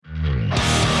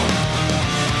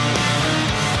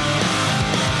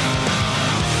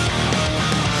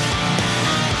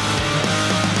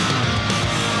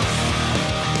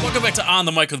back to On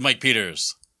the Mic with Mike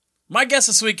Peters. My guest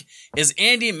this week is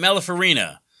Andy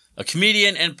Malafarina, a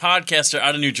comedian and podcaster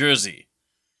out of New Jersey.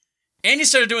 Andy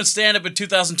started doing stand-up in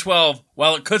 2012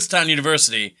 while at Kutztown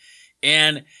University,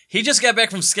 and he just got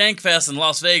back from Skankfest in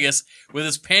Las Vegas with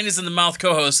his Panties in the Mouth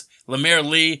co-hosts Lemaire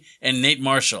Lee and Nate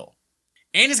Marshall.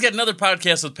 Andy's got another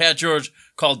podcast with Pat George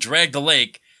called Drag the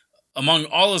Lake, among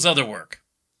all his other work.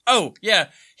 Oh,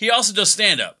 yeah, he also does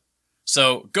stand-up,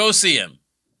 so go see him.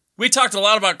 We talked a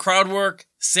lot about crowd work,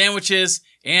 sandwiches,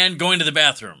 and going to the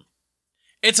bathroom.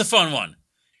 It's a fun one.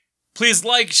 Please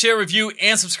like, share, review,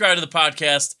 and subscribe to the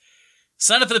podcast.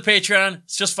 Sign up for the Patreon.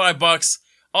 It's just $5.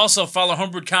 Also, follow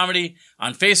Homebrewed Comedy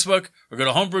on Facebook or go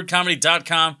to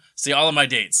homebrewedcomedy.com to see all of my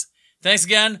dates. Thanks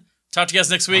again. Talk to you guys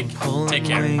next week. Take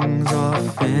care.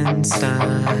 Off in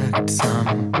stacks.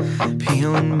 I'm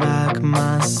peeling back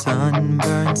my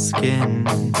sunburned skin.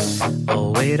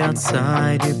 I'll wait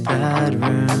outside your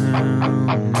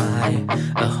bedroom.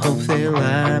 I hope they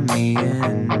let me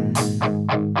in.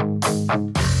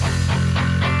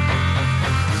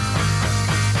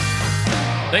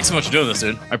 Thanks so much for doing this,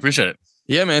 dude. I appreciate it.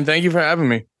 Yeah, man. Thank you for having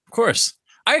me. Of course.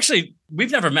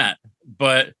 We've never met,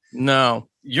 but No.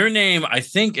 your name, I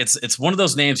think it's one of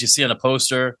those names you see on a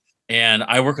poster, and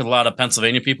I work with a lot of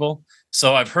Pennsylvania people,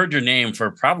 so I've heard your name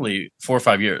for probably 4 or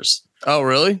 5 years. Oh,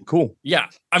 really? Cool. Yeah.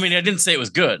 I mean, I didn't say it was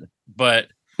good, but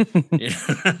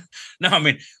no, I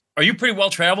mean, are you pretty well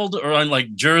traveled or on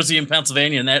like Jersey and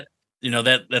Pennsylvania and that,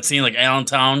 that scene like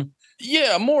Allentown?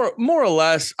 Yeah, more or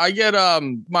less. I get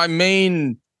my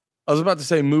main. I was about to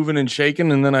say moving and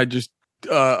shaking, and then I just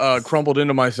crumpled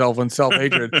into myself in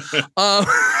self-hatred.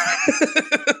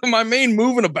 My main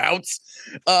moving abouts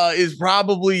is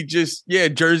probably just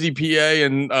Jersey, PA,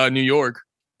 and New York.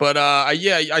 But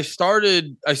I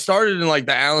started in like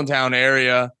the Allentown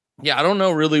area. Yeah, I don't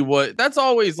know really what that's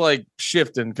always like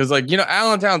shifting because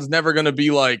Allentown's never gonna be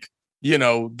like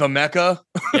the Mecca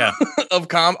of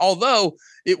although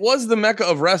it was the Mecca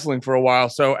of wrestling for a while.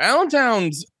 So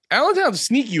Allentown's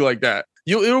sneaky like that.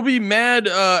 It'll be mad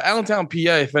Allentown,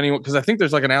 PA, if anyone, because I think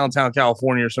there's like an Allentown,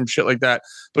 California or some shit like that.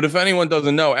 But if anyone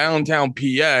doesn't know, Allentown, PA,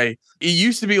 it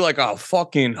used to be like a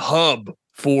fucking hub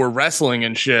for wrestling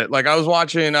and shit. Like I was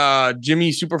watching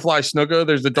Jimmy Superfly Snuka.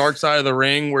 There's the Dark Side of the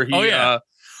Ring where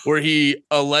he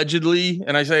allegedly,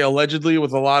 and I say allegedly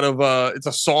with a lot of it's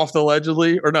a soft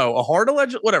allegedly or no, a hard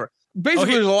allegedly, whatever.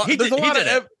 Basically, there's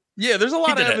a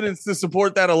lot of evidence to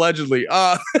support that allegedly.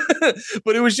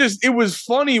 But it was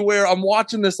funny where I'm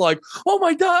watching this like, oh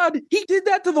my God, he did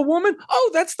that to the woman.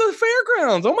 Oh, that's the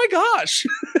fairgrounds. Oh my gosh.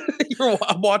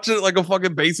 I'm watching it like a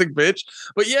fucking basic bitch.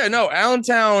 But yeah, no,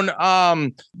 Allentown,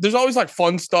 there's always like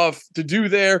fun stuff to do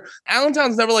there.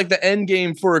 Allentown's never like the end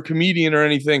game for a comedian or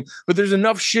anything, but there's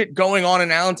enough shit going on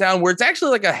in Allentown where it's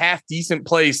actually like a half decent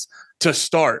place to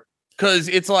start. Cause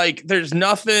it's like, there's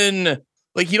nothing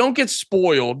like you don't get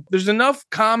spoiled. There's enough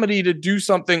comedy to do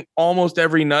something almost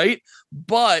every night,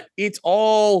 but it's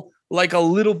all like a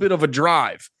little bit of a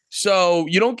drive. So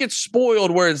you don't get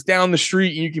spoiled where it's down the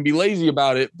street and you can be lazy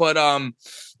about it. But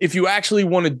if you actually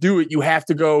want to do it, you have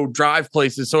to go drive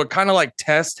places. So it kind of like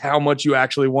tests how much you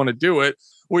actually want to do it,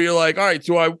 where you're like, all right,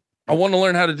 so I want to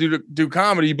learn how to do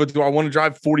comedy, but do I want to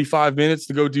drive 45 minutes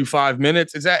to go do 5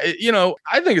 minutes? Is that,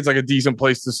 I think it's like a decent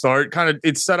place to start. Kind of,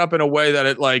 it's set up in a way that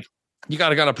it like, you got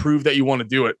to prove that you want to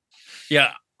do it.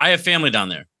 Yeah. I have family down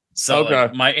there. So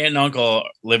like, my aunt and uncle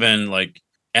live in like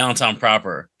Allentown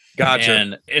proper. Gotcha.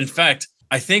 And in fact,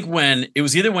 I think when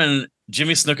Jimmy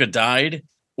Snuka died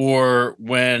or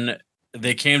when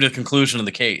they came to the conclusion of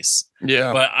the case.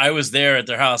 Yeah. But I was there at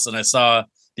their house and I saw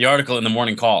the article in the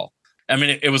Morning Call. I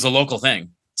mean, it was a local thing.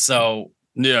 So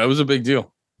yeah, it was a big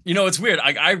deal. It's weird.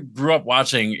 I grew up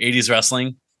watching 80s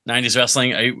wrestling, 90s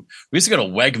wrestling. We used to go to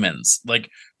Wegmans. Like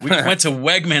we went to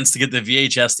Wegmans to get the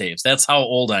VHS tapes. That's how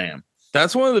old I am.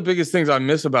 That's one of the biggest things I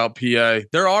miss about PA.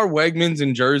 There are Wegmans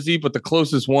in Jersey, but the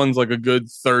closest one's like a good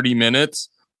 30 minutes.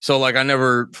 So like I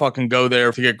never fucking go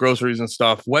there to get groceries and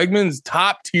stuff. Wegmans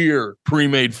top tier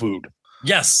pre-made food.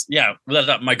 Yes. Yeah.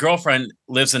 My girlfriend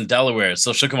lives in Delaware,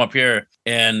 so she'll come up here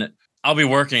and I'll be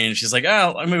working and she's like,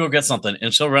 oh, I'm going to go get something.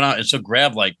 And she'll run out and she'll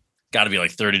grab like, got to be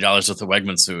like $30 worth of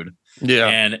Wegmans food. Yeah.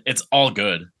 And it's all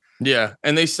good. Yeah.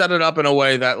 And they set it up in a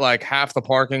way that like half the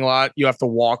parking lot, you have to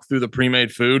walk through the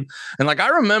pre-made food. And like, I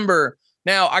remember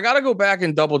now I got to go back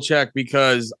and double check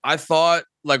because I thought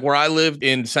like where I lived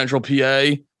in central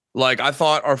PA, like I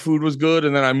thought our food was good.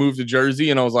 And then I moved to Jersey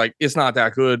and I was like, it's not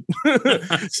that good.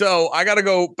 So I got to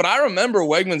go. But I remember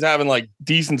Wegmans having like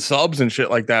decent subs and shit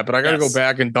like that. But I got to go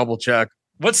back and double check.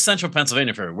 What's central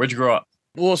Pennsylvania for? Where'd you grow up?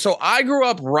 Well, so I grew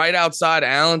up right outside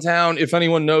Allentown. If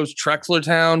anyone knows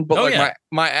Trexlertown, but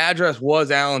my address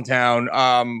was Allentown.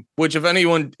 Which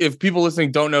if people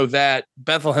listening don't know that,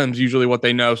 Bethlehem's usually what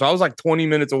they know. So I was like 20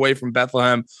 minutes away from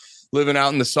Bethlehem, living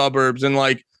out in the suburbs. And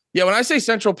like, yeah, when I say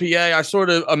Central PA, I sort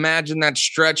of imagine that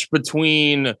stretch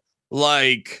between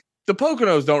like the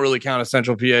Poconos don't really count as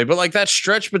Central PA, but like that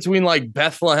stretch between like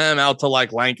Bethlehem out to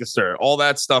like Lancaster, all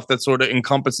that stuff that sort of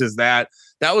encompasses that.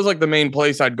 That was like the main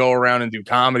place I'd go around and do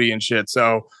comedy and shit.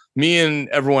 So me and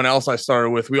everyone else I started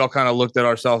with, we all kind of looked at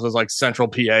ourselves as like Central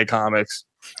PA comics.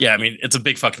 Yeah, I mean, it's a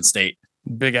big fucking state.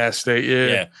 Big ass state,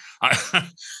 yeah.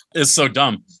 It's so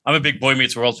dumb. I'm a big Boy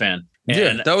Meets World fan.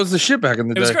 Yeah, that was the shit back in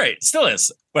the day. It was great. Still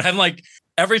is. But I'm like,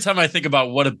 every time I think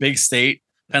about what a big state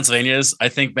Pennsylvania is, I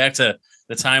think back to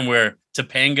the time where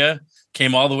Topanga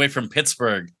came all the way from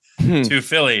Pittsburgh to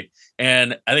Philly.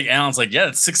 And I think Alan's like, yeah,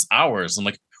 it's 6 hours. I'm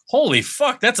like, holy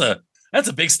fuck, that's a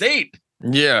big state.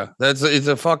 Yeah, it's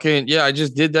a fucking, yeah, I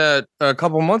just did that a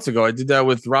couple months ago. I did that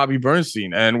with Robbie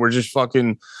Bernstein, and we're just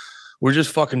fucking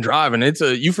driving.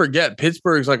 You forget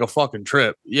Pittsburgh's like a fucking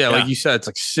trip. Yeah, like you said, it's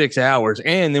like 6 hours.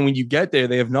 And then when you get there,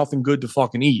 they have nothing good to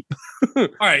fucking eat. All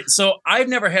right, so I've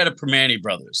never had a Primanti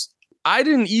Brothers. I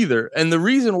didn't either. And the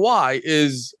reason why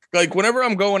is like whenever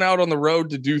I'm going out on the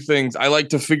road to do things, I like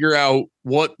to figure out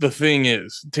what the thing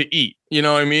is to eat. You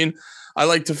know what I mean? I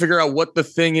like to figure out what the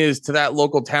thing is to that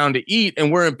local town to eat.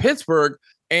 And we're in Pittsburgh,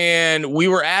 and we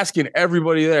were asking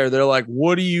everybody there. They're like,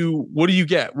 what do you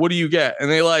get? What do you get?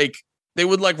 And they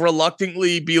would like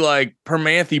reluctantly be like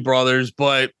Primanti Brothers,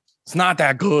 but it's not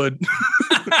that good.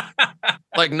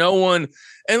 Like no one.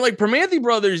 And like Primanti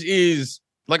Brothers is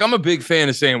like, I'm a big fan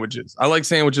of sandwiches. I like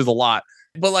sandwiches a lot,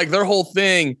 but like their whole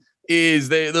thing is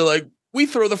they're like, we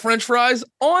throw the French fries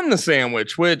on the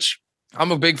sandwich, which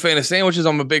I'm a big fan of sandwiches.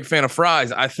 I'm a big fan of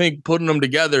fries. I think putting them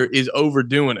together is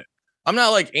overdoing it. I'm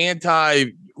not like anti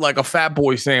like a Fat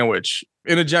Boy sandwich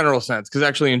in a general sense, because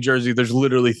actually in Jersey there's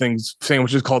literally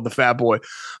sandwiches called the Fat Boy.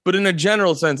 But in a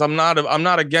general sense, I'm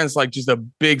not against like just a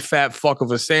big fat fuck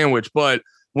of a sandwich. But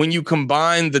when you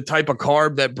combine the type of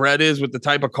carb that bread is with the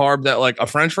type of carb that like a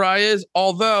French fry is,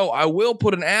 although I will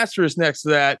put an asterisk next to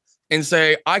that and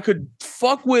say I could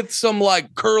fuck with some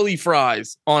like curly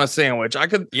fries on a sandwich. I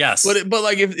could, yes, but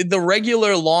like if the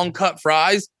regular long cut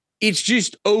fries, it's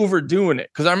just overdoing it.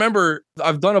 Because I remember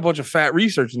I've done a bunch of fat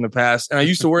research in the past, and I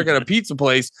used to work at a pizza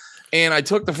place, and I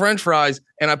took the French fries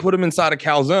and I put them inside a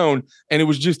calzone, and it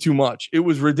was just too much. It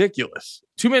was ridiculous.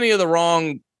 Too many of the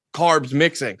wrong carbs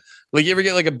mixing. Like you ever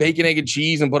get like a bacon, egg, and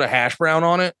cheese and put a hash brown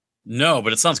on it? No,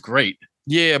 but it sounds great.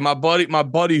 Yeah, my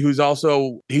buddy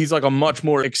he's like a much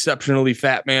more exceptionally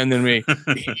fat man than me.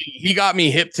 he got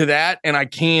me hip to that, and I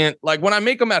can't, like when I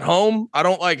make them at home, I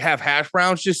don't like have hash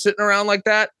browns just sitting around like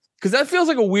that, because that feels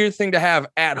like a weird thing to have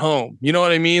at home. You know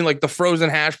what I mean? Like the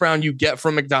frozen hash brown you get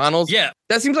from McDonald's. Yeah.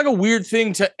 That seems like a weird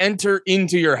thing to enter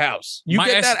into your house. You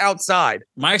get that outside.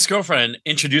 My ex-girlfriend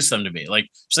introduced them to me. Like,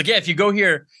 she's like, yeah, if you go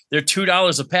here, they're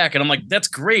 $2 a pack. And I'm like, that's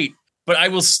great, but I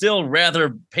will still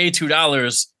rather pay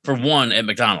 $2 for one at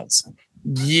McDonald's.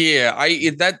 Yeah,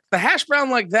 the hash brown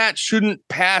like that shouldn't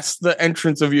pass the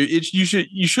entrance of you.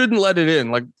 You shouldn't let it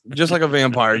in. Like just like a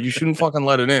vampire, you shouldn't fucking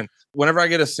let it in. Whenever I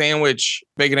get a sandwich,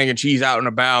 bacon, egg, and cheese out and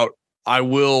about, I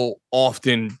will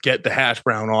often get the hash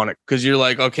brown on it, because you're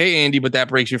like, okay, Andy, but that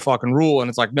breaks your fucking rule. And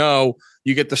it's like, no,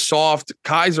 you get the soft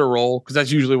Kaiser roll, because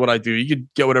that's usually what I do. You could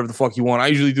get whatever the fuck you want. I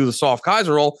usually do the soft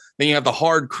Kaiser roll. Then you have the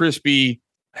hard, crispy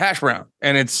hash brown,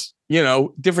 and it's, you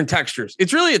know, different textures.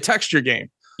 It's really a texture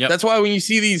game. Yep. That's why when you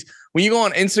see these, when you go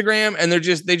on Instagram and they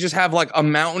just have like a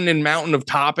mountain of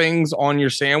toppings on your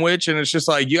sandwich, and it's just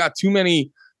like you got too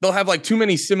many. They'll have like too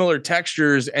many similar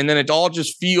textures, and then it all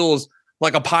just feels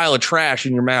like a pile of trash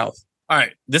in your mouth. All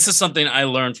right, this is something I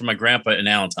learned from my grandpa in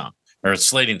Allentown or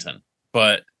Slatington.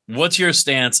 But what's your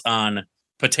stance on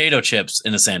potato chips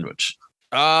in a sandwich?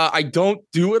 I don't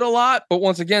do it a lot, but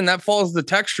once again, that follows the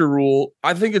texture rule.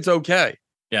 I think it's okay.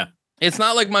 Yeah. It's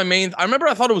not like my main. I remember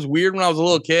I thought it was weird when I was a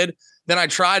little kid. Then I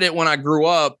tried it when I grew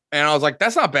up, and I was like,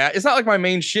 that's not bad. It's not like my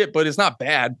main shit, but it's not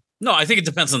bad. No, I think it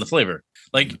depends on the flavor.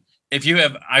 Like if you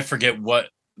have, I forget what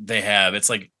they have. It's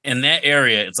like in that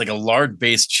area, it's like a lard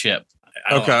based chip.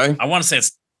 I want to say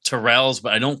it's Terrell's,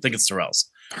 but I don't think it's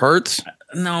Terrell's. Hertz?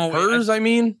 No. Hers, I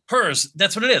mean? Hers.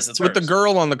 That's what it is. It's with hers. The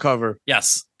girl on the cover.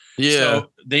 Yes. Yeah.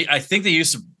 So I think they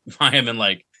used to buy them in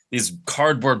like these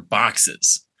cardboard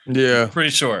boxes. Yeah. I'm pretty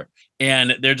sure.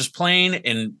 And they're just plain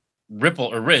and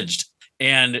ripple or ridged.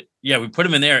 And yeah, we put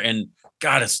them in there, and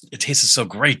God, it tasted so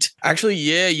great. Actually,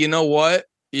 yeah, you know what?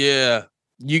 Yeah.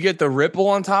 You get the ripple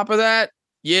on top of that.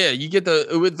 Yeah, you get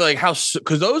with like how,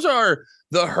 because those are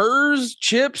The Hers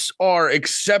chips are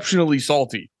exceptionally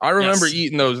salty. I remember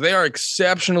eating those. They are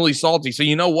exceptionally salty. So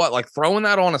you know what? Like throwing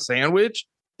that on a sandwich,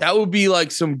 that would be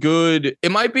like some good.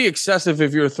 It might be excessive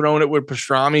if you're throwing it with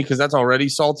pastrami because that's already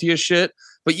salty as shit.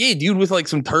 But yeah, dude, with like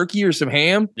some turkey or some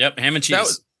ham. Yep, ham and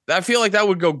cheese. I feel like that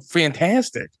would go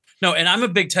fantastic. No, and I'm a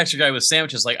big texture guy with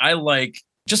sandwiches. Like I like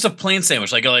just a plain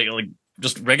sandwich, like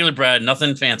just regular bread,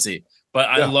 nothing fancy. But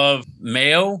I love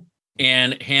mayo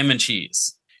and ham and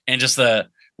cheese. And just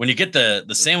when you get the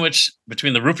sandwich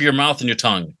between the roof of your mouth and your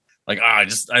tongue, like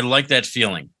I like that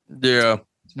feeling. Yeah,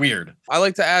 it's weird. I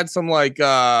like to add some like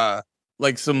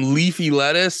some leafy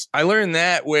lettuce. I learned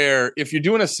that where if you're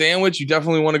doing a sandwich, you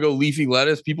definitely want to go leafy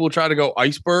lettuce. People try to go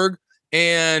iceberg,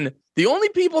 and the only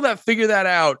people that figure that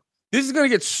out. This is going to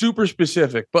get super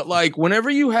specific, but like whenever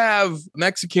you have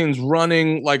Mexicans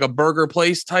running like a burger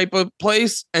place type of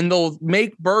place, and they'll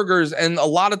make burgers, and a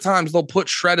lot of times they'll put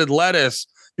shredded lettuce.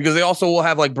 Because they also will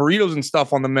have like burritos and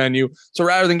stuff on the menu. So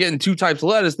rather than getting 2 types of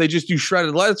lettuce, they just do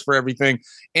shredded lettuce for everything.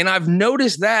 And I've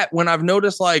noticed that when I've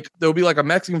noticed like there'll be like a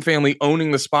Mexican family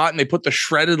owning the spot and they put the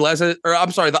shredded lettuce, or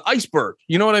I'm sorry, the iceberg.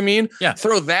 You know what I mean? Yeah.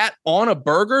 Throw that on a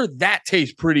burger. That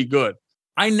tastes pretty good.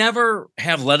 I never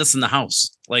have lettuce in the house.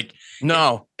 Like,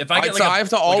 no, if I get I have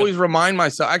to always remind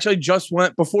myself. Actually, I just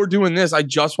went before doing this. I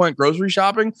just went grocery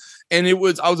shopping, and I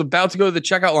was about to go to the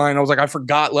checkout line. I was like, I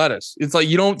forgot lettuce. It's like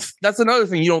that's another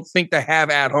thing you don't think to have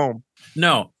at home.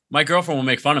 No, my girlfriend will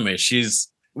make fun of me.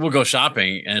 We'll go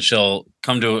shopping, and she'll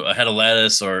come to a head of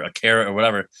lettuce or a carrot or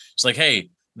whatever. She's like, hey,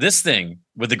 this thing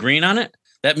with the green on it,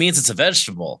 that means it's a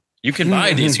vegetable. You can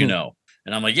buy these, And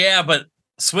I'm like, yeah, but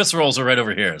Swiss rolls are right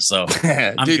over here. So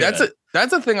dude,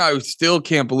 that's a thing I still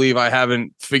can't believe I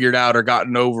haven't figured out or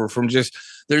gotten over from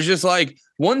there's just like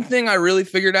one thing I really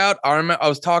figured out. I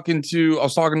was talking to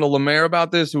Lemaire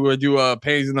about this, who I do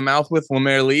Panties in the Mouth with,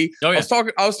 Lemaire Lee. Oh, yeah.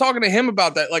 I was talking to him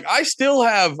about that. Like I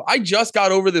just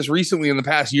got over this recently in the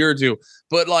past year or two,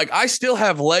 but like I still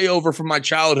have layover from my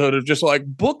childhood of just like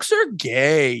books are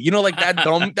gay, like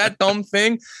that dumb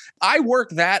thing. I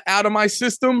worked that out of my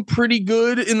system pretty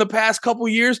good in the past couple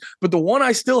years, but the one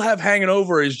I still have hanging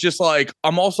over is just like,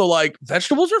 I'm also like,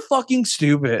 vegetables are fucking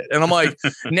stupid. And I'm like,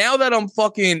 now that I'm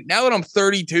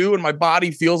 32 and my body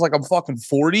feels like I'm fucking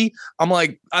 40, I'm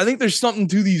like, I think there's something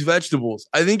to these vegetables.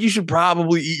 I think you should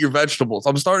probably eat your vegetables.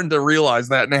 I'm starting to realize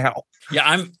that now.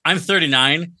 Yeah, I'm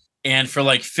 39, and for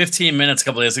like 15 minutes a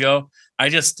couple days ago, I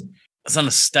was on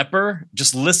a stepper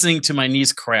just listening to my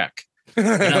knees crack. And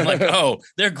I'm like, oh,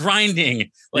 they're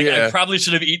grinding. Like I probably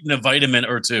should have eaten a vitamin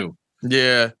or 2.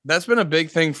 Yeah, that's been a big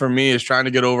thing for me, is trying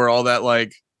to get over all that.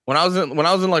 Like when I was in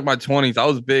like my 20s, I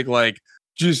was big like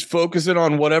just focusing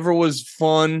on whatever was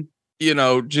fun,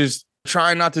 just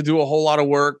trying not to do a whole lot of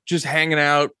work, just hanging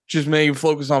out, just maybe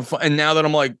focus on fun. And now that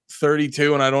I'm like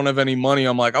 32 and I don't have any money,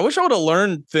 I'm like, I wish I would have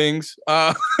learned things.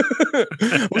 I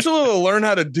wish I would have learned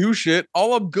how to do shit.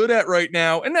 All I'm good at right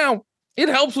now, and now it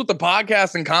helps with the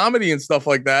podcast and comedy and stuff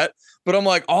like that. But I'm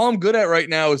like, all I'm good at right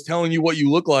now is telling you what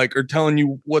you look like or telling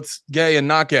you what's gay and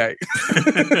not gay.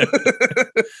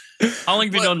 How long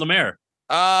have you known Lemaire?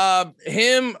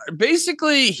 Him,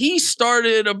 basically, he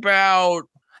started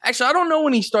actually, I don't know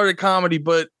when he started comedy,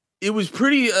 but it was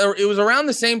it was around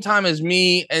the same time as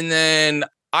me. And then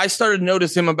I started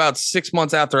noticing him about 6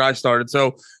 months after I started.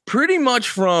 So pretty much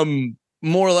from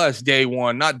more or less day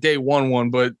one, not day one,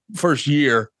 but first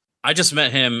year. I just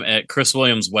met him at Chris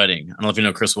Williams' wedding. I don't know if you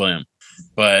know Chris Williams,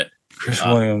 but Chris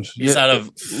Williams. He's out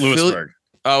of Lewisburg.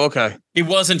 Oh, okay. He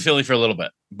was in Philly for a little bit,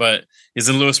 but he's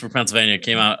in Lewisburg, Pennsylvania.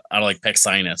 Came out of like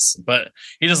Pexinus, but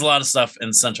he does a lot of stuff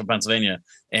in central Pennsylvania,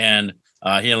 and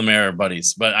he and Lemaire are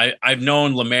buddies. But I've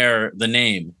known Lemaire, the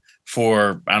name,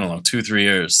 for I don't know 2-3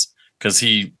 years, because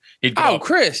he'd go out.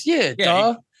 Chris,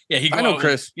 duh. I know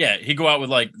Chris. He'd go out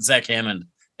with like Zach Hammond.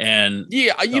 And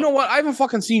you know what? I haven't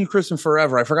fucking seen Chris in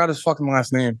forever. I forgot his fucking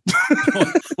last name.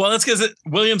 well, that's because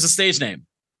Williams' a stage name.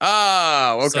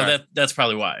 Oh, okay. So that's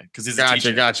probably why. Because he's a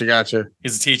teacher. Gotcha.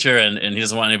 He's a teacher, and he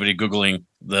doesn't want anybody Googling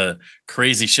the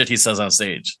crazy shit he says on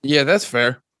stage. Yeah, that's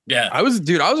fair. Yeah, I was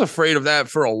afraid of that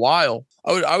for a while.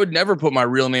 I would never put my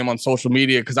real name on social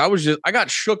media because I got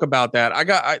shook about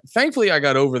that. Thankfully I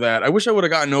got over that. I wish I would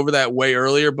have gotten over that way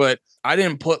earlier, but I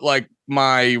didn't put like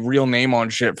my real name on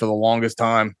shit for the longest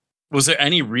time. Was there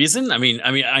any reason? I mean,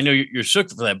 I know you're shook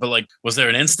for that, but like, was there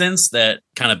an instance that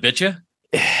kind of bit you?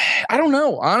 I don't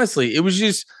know. Honestly, it was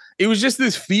just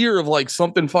this fear of like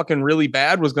something fucking really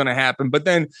bad was going to happen, but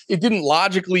then it didn't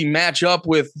logically match up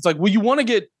with. It's like, well, you want to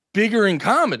get bigger in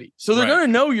comedy. So they're Right. going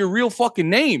to know your real fucking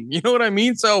name. You know what I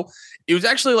mean? So it was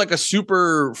actually like a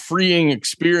super freeing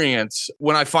experience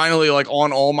when I finally like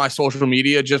on all my social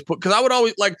media just put, because I would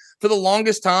always like for the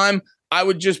longest time, I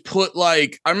would just put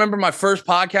like, I remember my first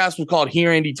podcast was called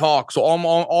Hear Andy Talk. So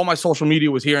all my social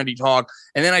media was Hear Andy Talk.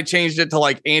 And then I changed it to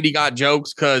like Andy Got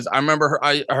Jokes because I remember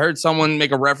I heard someone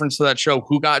make a reference to that show,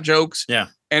 Who Got Jokes? Yeah.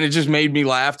 And it just made me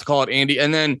laugh to call it Andy.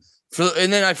 And then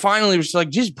I finally was like,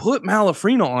 just put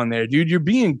Malafrino on there, dude. You're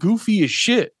being goofy as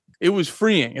shit. It was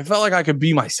freeing. It felt like I could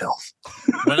be myself.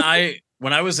 when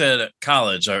I was at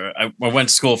college, I went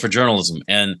to school for journalism,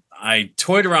 and I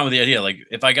toyed around with the idea, like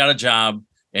if I got a job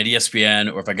at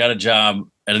ESPN or if I got a job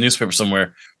at a newspaper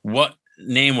somewhere, what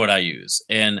name would I use?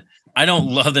 And I don't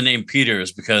love the name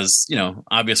Peters because, you know,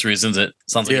 obvious reasons, it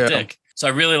sounds like a dick. So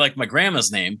I really like my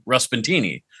grandma's name, Russ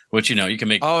Bentini, which, you know, you can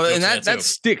make. Oh, and that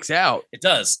sticks out. It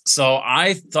does. So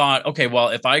I thought, okay, well,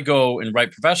 if I go and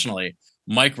write professionally,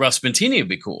 Mike Russ Bentini would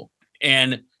be cool.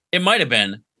 And it might have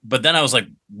been, but then I was like,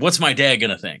 what's my dad going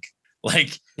to think?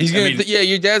 Like, he's going to,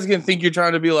 your dad's going to think you're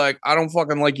trying to be like, I don't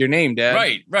fucking like your name, Dad.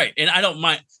 Right. And I don't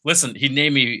mind. Listen, he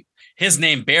named me, his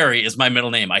name, Barry, is my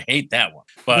middle name. I hate that one,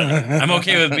 but I'm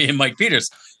okay with being Mike Peters,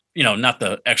 you know, not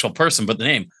the actual person, but the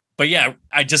name. But yeah,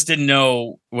 I just didn't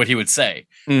know what he would say.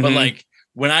 Mm-hmm. But like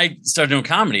when I started doing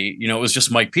comedy, you know, it was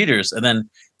just Mike Peters. And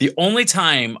then the only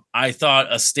time I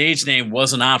thought a stage name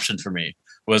was an option for me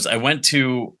was I went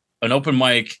to an open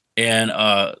mic and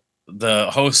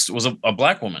the host was a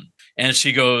black woman. And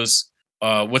she goes,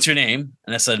 what's your name?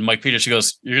 And I said, Mike Peters. She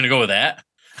goes, you're going to go with that?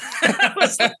 I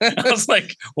was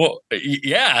like, well,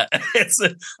 yeah.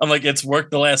 I'm like, it's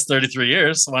worked the last 33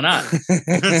 years. Why not?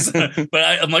 But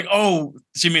I'm like, oh,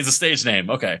 she means a stage name.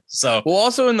 Okay. So, well,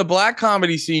 also in the black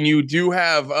comedy scene, you do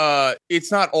have,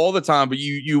 it's not all the time, but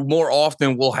you more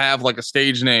often will have like a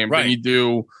stage name than you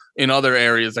do in other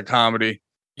areas of comedy.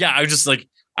 Yeah.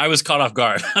 I was caught off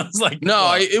guard. I was like,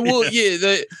 no, it will.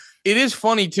 Yeah. It is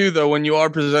funny too, though, when you are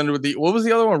presented with what was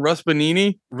the other one? Russ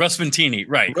Bentini,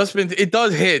 right? It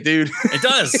does hit, dude. It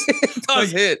does. It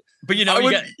does hit. But you know,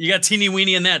 you got teeny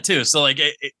weeny in that too. So like,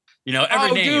 you know,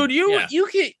 every name. Dude, you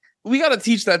can. We got to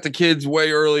teach that to kids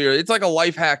way earlier. It's like a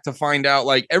life hack to find out.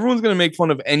 Like everyone's gonna make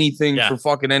fun of anything for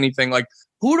fucking anything. Like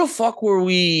who the fuck were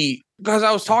we? Because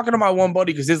I was talking to my one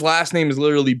buddy because his last name is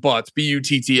literally Butts, Butts.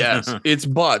 It's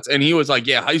Butts, and he was like,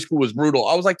 "Yeah, high school was brutal."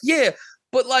 I was like, "Yeah,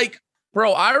 but like."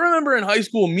 Bro, I remember in high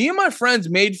school, me and my friends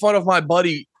made fun of my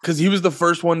buddy because he was the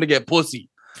first one to get pussy.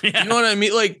 Yeah. You know what I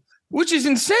mean? Like, which is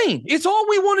insane. It's all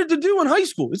we wanted to do in high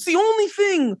school. It's the only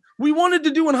thing we wanted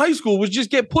to do in high school was just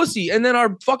get pussy. And then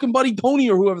our fucking buddy Tony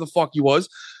or whoever the fuck he was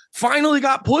finally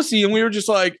got pussy. And we were just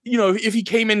like, you know, if he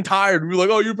came in tired, we were like,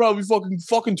 oh, you're probably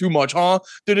fucking too much, huh?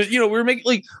 You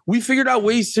know, we figured out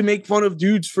ways to make fun of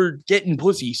dudes for getting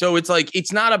pussy. So it's like,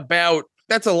 it's not about.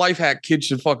 That's a life hack kids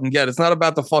should fucking get. It's not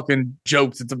about the fucking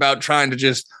jokes. It's about trying to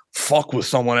just fuck with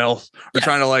someone else or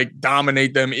trying to like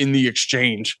dominate them in the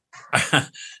exchange.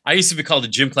 I used to be called a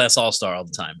gym class all-star all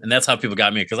the time. And that's how people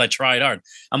got me because I tried hard.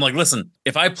 I'm like, listen,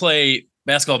 if I play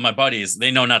basketball with my buddies,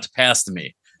 they know not to pass to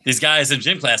me. These guys in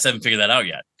gym class haven't figured that out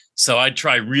yet. So I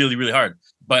try really, really hard.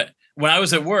 But when I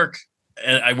was at work,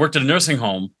 I worked at a nursing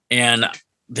home and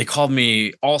they called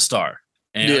me all-star.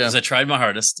 And because I tried my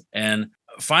hardest. And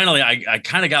finally, I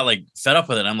kind of got like fed up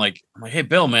with it. I'm like, hey,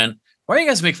 Bill, man, why do you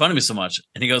guys make fun of me so much?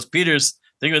 And he goes, Peters,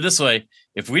 think of it this way.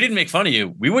 If we didn't make fun of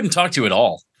you, we wouldn't talk to you at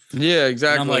all. Yeah,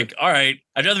 exactly. And I'm like, all right,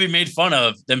 I'd rather be made fun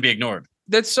of than be ignored.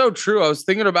 That's so true. I was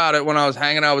thinking about it when I was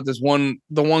hanging out with this one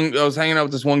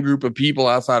group of people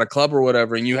outside a club or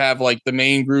whatever. And you have like the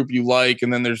main group you like,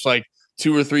 and then there's like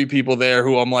 2 or 3 people there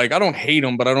who I'm like, I don't hate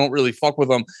them, but I don't really fuck with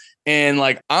them. And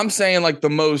like, I'm saying like the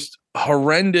most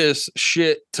horrendous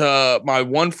shit to my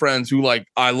one friends who like,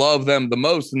 I love them the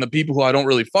most. And the people who I don't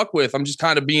really fuck with, I'm just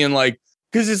kind of being like,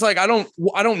 cause it's like, I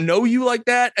don't know you like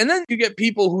that. And then you get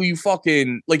people who you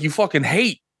fucking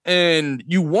hate and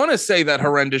you want to say that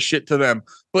horrendous shit to them,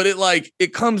 but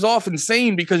it comes off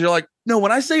insane because you're like, no,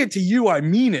 when I say it to you, I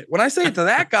mean it. When I say it to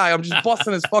that guy, I'm just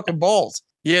busting his fucking balls.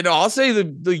 Yeah, no, I'll say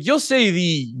you'll say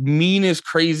the meanest,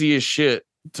 craziest shit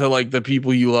to like the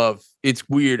people you love. It's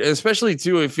weird. And especially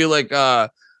too, I feel like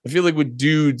with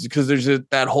dudes, because there's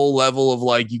that whole level of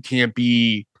like, you can't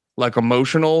be like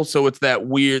emotional. So it's that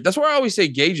weird. That's where I always say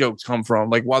gay jokes come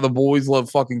from. Like why the boys love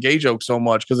fucking gay jokes so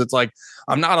much. Cause it's like,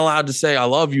 I'm not allowed to say I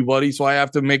love you, buddy. So I have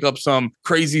to make up some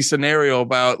crazy scenario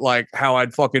about like how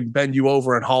I'd fucking bend you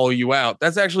over and hollow you out.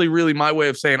 That's actually really my way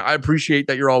of saying I appreciate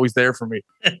that you're always there for me.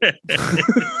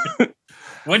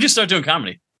 When did you start doing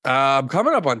comedy? I'm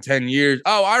coming up on 10 years.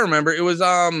 Oh, I remember. It was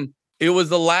It was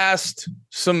the last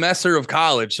semester of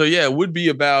college. So yeah, it would be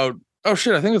about, oh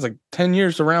shit, I think it was like 10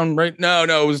 years around, right? No,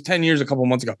 it was 10 years a couple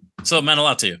months ago. So it meant a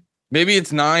lot to you. Maybe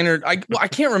it's 9 or I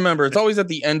can't remember. It's always at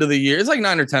the end of the year. It's like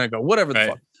 9 or 10 ago, whatever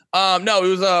the fuck. No, it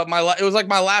was it was like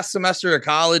my last semester of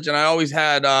college, and I always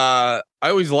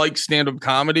liked stand-up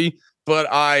comedy, but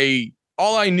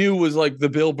all I knew was like the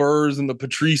Bill Burrs and the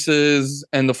Patrices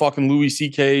and the fucking Louis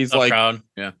C.K.'s. Tough like Crowd.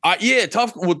 Yeah.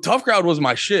 Tough Crowd was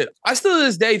my shit. I still to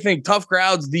this day think Tough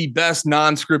Crowd's the best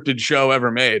non-scripted show ever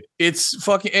made. It's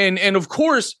fucking and of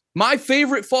course my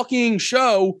favorite fucking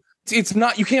show. It's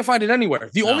not, you can't find it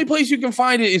anywhere. The only place you can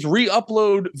find it is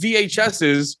re-upload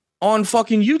VHSs on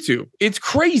fucking YouTube. It's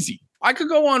crazy. I could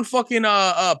go on fucking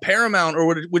Paramount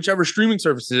or whichever streaming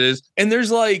service it is, and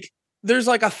there's like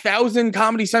 1,000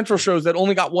 Comedy Central shows that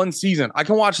only got one season. I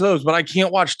can watch those, but I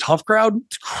can't watch Tough Crowd.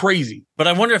 It's crazy. But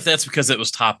I wonder if that's because it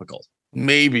was topical.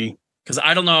 Maybe. Because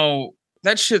I don't know.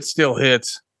 That shit still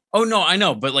hits. Oh, no, I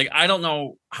know. But like, I don't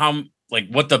know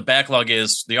what the backlog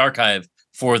is, the archive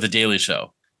for The Daily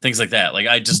Show. Things like that. Like,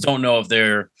 I just don't know if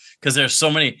because there's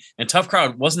so many. And Tough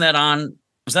Crowd, was that on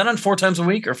 4 times a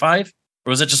week or 5?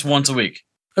 Or was it just once a week?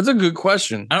 That's a good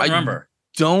question. I don't remember.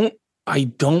 I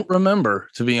don't remember,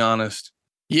 to be honest.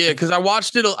 Yeah, because I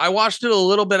watched it a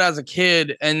little bit as a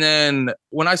kid, and then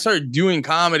when I started doing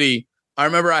comedy, I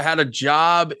remember I had a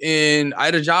job in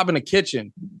a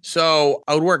kitchen. So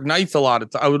I would work nights a lot.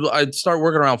 I'd start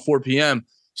working around 4 p.m.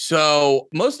 So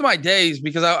most of my days,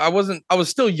 because I was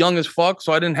still young as fuck,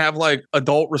 so I didn't have like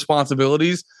adult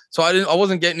responsibilities. So I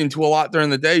wasn't getting into a lot during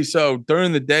the day. So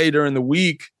during the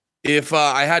week, if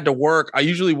I had to work, I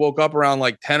usually woke up around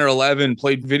like 10 or 11,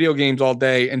 played video games all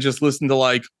day, and just listened to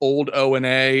like old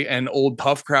O&A and old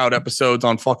Tough Crowd episodes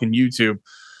on fucking YouTube.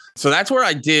 So that's where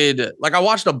I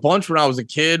watched a bunch when I was a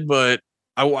kid, but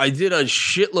I did a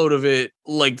shitload of it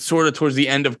like sort of towards the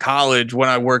end of college when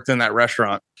I worked in that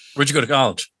restaurant. Where'd you go to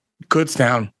college?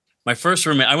 Kutztown. My first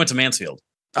roommate, I went to Mansfield.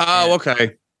 Oh,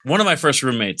 okay. One of my first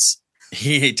roommates,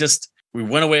 we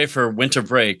went away for winter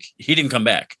break. He didn't come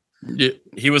back. Yeah.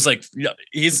 He was like,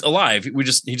 he's alive. He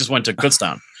just went to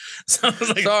Kutztown. So I was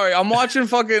like, sorry, I've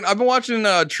been watching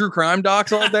true crime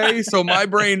docs all day. So my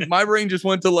brain just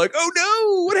went to like, oh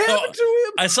no, what happened to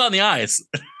him? I saw in the eyes.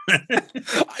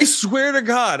 I swear to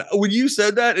God, when you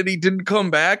said that and he didn't come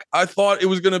back, I thought it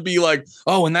was going to be like,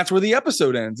 oh, and that's where the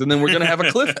episode ends. And then we're going to have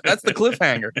a cliff. That's the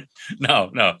cliffhanger. No.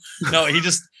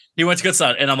 He went to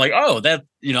Kutztown, and I'm like, oh, that,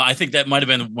 I think that might've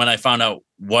been when I found out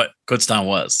what Kutztown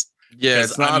was. Yeah,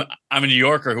 it's not. I'm a New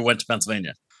Yorker who went to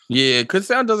Pennsylvania. Yeah,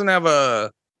 Kutztown doesn't have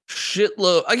a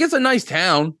shitload. I guess a nice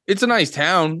town. It's a nice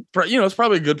town. It's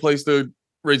probably a good place to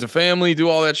raise a family, do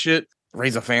all that shit.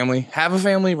 Raise a family, have a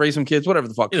family, raise some kids, whatever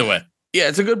the fuck. Either way. Yeah,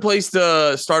 it's a good place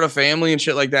to start a family and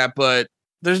shit like that. But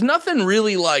there's nothing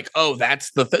really like, oh, that's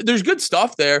there's good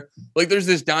stuff there. Like there's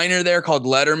this diner there called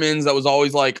Letterman's that was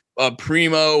always like a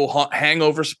primo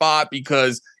hangover spot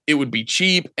because it would be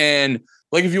cheap. And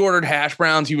like if you ordered hash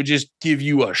browns, he would just give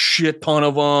you a shit ton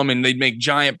of them and they'd make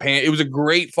giant pan. It was a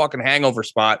great fucking hangover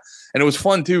spot. And it was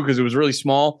fun too because it was really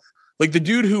small. Like the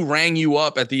dude who rang you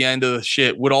up at the end of the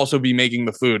shit would also be making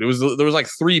the food. There was like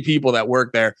 3 people that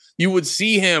worked there. You would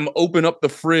see him open up the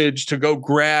fridge to go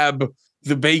grab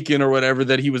the bacon or whatever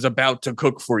that he was about to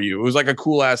cook for you. It was like a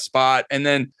cool ass spot. And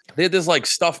then they had this like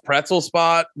stuffed pretzel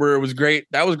spot where it was great.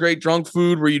 That was great drunk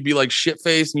food where you'd be like shit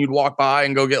faced and you'd walk by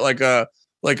and go get like a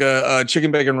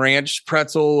chicken bacon ranch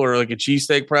pretzel or like a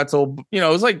cheesesteak pretzel. It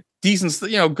was like decent,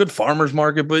 good farmer's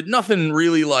market, but nothing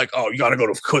really like, oh, you got to go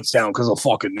to Kutztown because of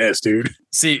fucking this, dude.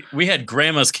 See, we had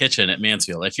Grandma's Kitchen at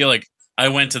Mansfield. I feel like I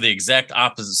went to the exact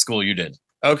opposite school you did.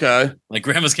 Okay. Like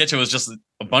Grandma's Kitchen was just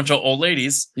a bunch of old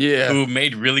ladies who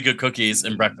made really good cookies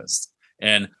and breakfast.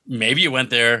 And maybe you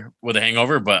went there with a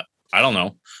hangover, but I don't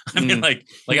know. I mean,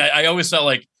 I always felt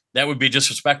like that would be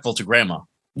disrespectful to Grandma.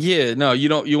 Yeah, no, you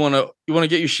don't. You want to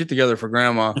get your shit together for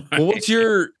Grandma. Well,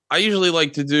 I usually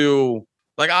like to do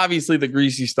like obviously the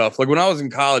greasy stuff. Like when I was in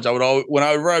college,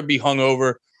 whenever I'd be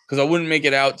hungover because I wouldn't make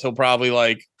it out till probably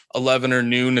like 11 or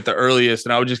noon at the earliest,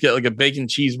 and I would just get like a bacon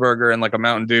cheeseburger and like a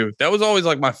Mountain Dew. That was always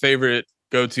like my favorite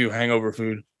go-to hangover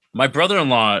food. My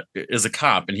brother-in-law is a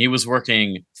cop, and he was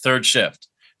working third shift,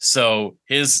 so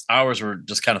his hours were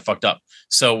just kind of fucked up.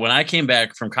 So when I came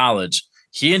back from college,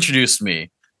 he introduced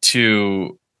me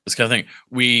to this kind of thing.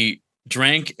 We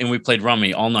drank and we played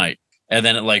rummy all night. And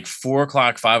then at like 4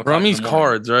 o'clock, 5 o'clock. Rummy's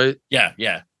cards, right? Yeah.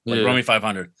 Like Rummy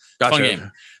 500. Gotcha. Fun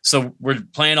game. So we're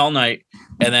playing all night.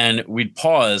 And then we'd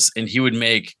pause and he would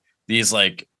make these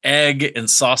like egg and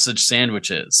sausage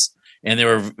sandwiches. And they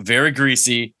were very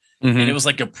greasy. Mm-hmm. And it was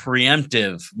like a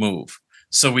preemptive move.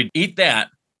 So we'd eat that.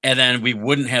 and then we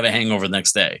wouldn't have a hangover the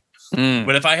next day.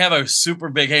 But if I have a super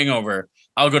big hangover,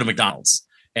 I'll go to McDonald's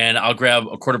and I'll grab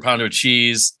a quarter pounder of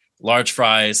cheese, large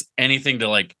fries, anything to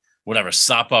like whatever,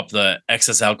 sop up the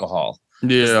excess alcohol.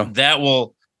 Yeah. That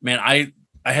will, man, I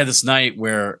had this night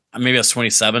where maybe I was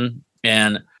 27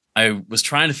 and I was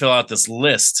trying to fill out this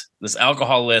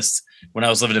alcohol list when I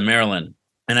was living in Maryland.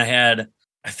 And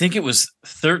I think it was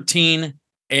 13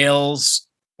 ales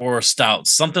or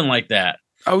stouts, something like that.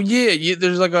 Oh, yeah.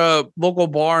 There's like a local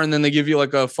bar and then they give you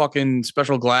like a fucking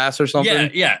special glass or something.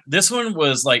 Yeah. This one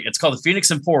was like, it's called the Phoenix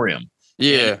Emporium.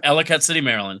 Yeah. In Ellicott City,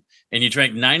 Maryland. And you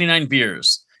drank 99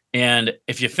 beers. And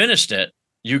if you finished it,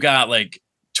 you got like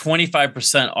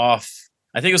 25% off.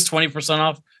 I think it was 20%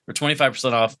 off or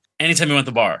 25% off anytime you went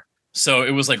to the bar. So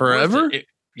it was like forever.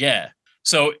 Yeah.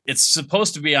 So it's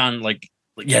supposed to be on like,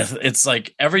 it's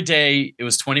like every day it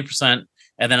was 20%.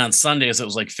 And then on Sundays it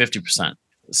was like 50%.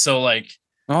 So like,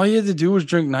 all you had to do was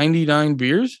drink 99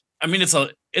 beers. I mean, it's a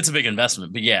big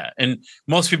investment, but yeah. And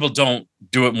most people don't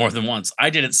do it more than once. I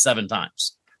did it 7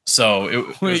 times.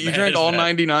 So wait, you drank all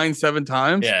 99 7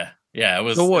 times? Yeah. Yeah. It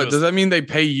was. So what? Does that mean they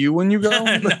pay you when you go?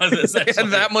 No, that's they had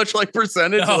that much like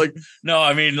percentage? No,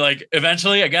 I mean, like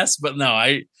eventually, I guess, but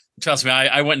no, trust me,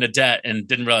 I went into debt and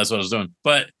didn't realize what I was doing.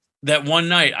 But that one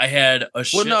night I had a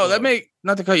shit. Well, no,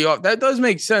 not to cut you off. That does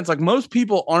make sense. Like most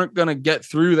people aren't going to get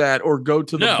through that or go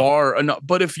to the bar enough.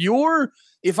 But if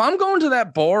I'm going to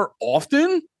that bar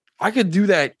often, I could do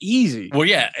that easy. Well,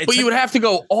 yeah. But you would have to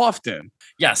go often.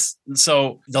 Yes.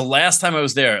 So the last time I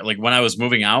was there, like when I was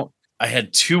moving out, I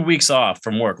had 2 weeks off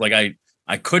from work. Like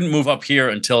I couldn't move up here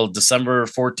until December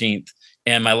 14th.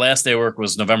 And my last day of work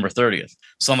was November 30th.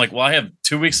 So I'm like, well, I have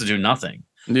 2 weeks to do nothing.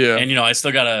 Yeah. And, I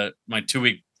still got my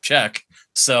 2-week check.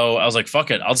 So I was like, fuck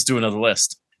it. I'll just do another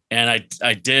list. And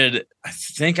I did. I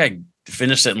think I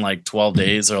finished it in like 12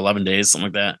 days or 11 days, something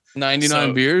like that.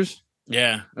 99 beers?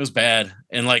 Yeah, it was bad.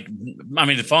 And like, I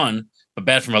mean, fun, but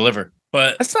bad for my liver.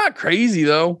 But that's not crazy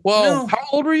though. Well, How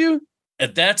old were you?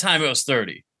 At that time, it was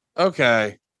 30.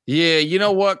 Okay. Yeah, you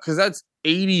know what? Because that's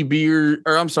 80 beers,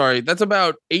 or I'm sorry, that's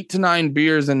about 8 to 9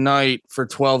 beers a night for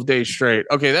 12 days straight.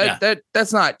 Okay,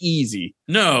 that's not easy.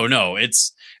 No,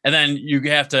 and then you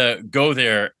have to go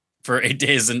there for 8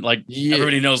 days, and like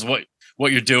everybody knows what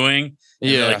you're doing.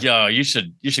 And like, yo, you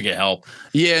should get help.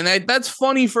 Yeah, and that's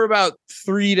funny for about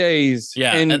 3 days.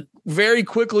 Yeah, and very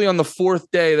quickly on the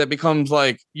 4th day, that becomes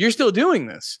like you're still doing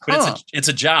this. But it's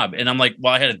a job, and I'm like,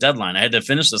 well, I had a deadline. I had to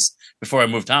finish this before I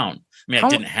moved town. I mean, I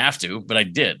didn't have to, but I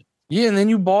did. Yeah, and then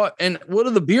you bought. And what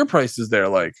are the beer prices there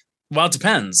like? Well, it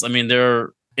depends. I mean, there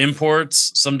are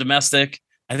imports, some domestic.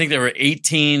 I think there were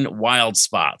 18 wild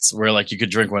spots where like you could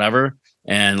drink whatever,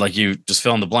 and like you just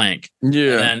fill in the blank.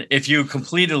 Yeah. And if you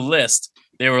completed a list,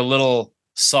 they were a little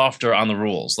softer on the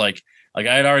rules. Like I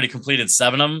had already completed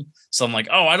 7 of them, so I'm like,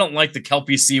 oh, I don't like the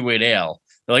Kelpie Seaweed Ale.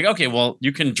 They're like, okay, well,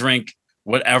 you can drink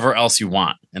whatever else you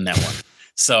want in that one.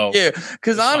 So yeah,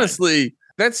 because honestly,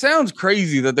 that sounds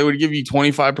crazy that they would give you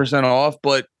 25% off.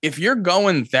 But if you're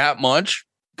going that much,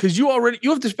 because you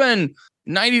have to spend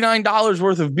 $99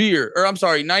 worth of beer, or I'm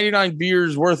sorry, 99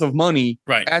 beers worth of money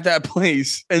at that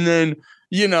place. And then,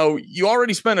 you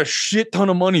already spent a shit ton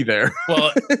of money there.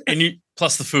 Well, and you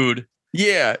plus the food.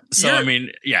 Yeah. So, I mean,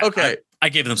 yeah. Okay. I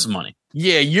gave them some money.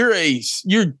 Yeah.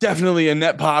 You're definitely a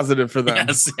net positive for them.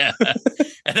 Yes. Yeah.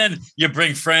 And then you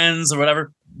bring friends or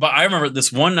whatever. But I remember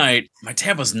this one night, my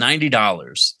tab was $90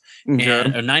 or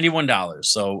 $91.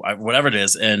 So whatever it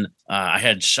is. And I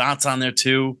had shots on there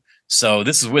too. So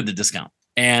this is with the discount.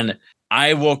 And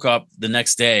I woke up the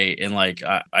next day and like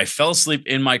I fell asleep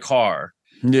in my car.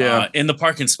 Yeah. In the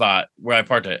parking spot where I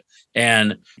parked it.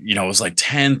 And, it was like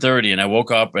 10:30 and I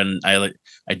woke up and I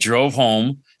drove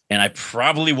home and I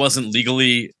probably wasn't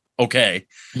legally okay.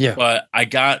 Yeah. But I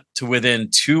got to within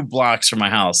 2 blocks from my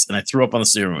house and I threw up on the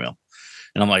steering wheel.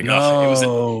 And I'm like,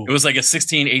 oh, it was like a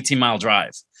 16, 18 mile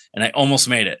drive and I almost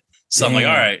made it. So I'm like,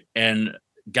 all right. And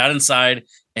got inside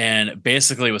and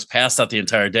basically was passed out the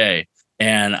entire day.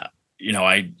 And,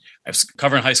 I was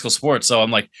covering high school sports. So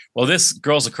I'm like, well, this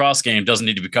girls lacrosse game doesn't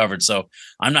need to be covered. So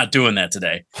I'm not doing that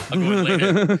today. I'll go in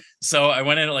later. So I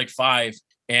went in at like 5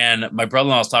 and my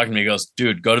brother-in-law was talking to me. He goes,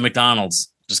 dude, go to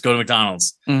McDonald's. Just go to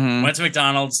McDonald's. Mm-hmm. Went to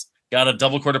McDonald's, got a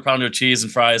double quarter pounder of cheese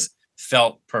and fries.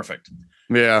 Felt perfect.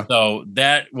 Yeah. So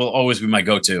that will always be my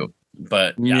go-to.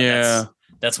 But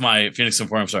that's my Phoenix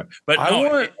Emporium store. But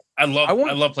I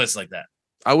love places like that.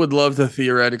 I would love to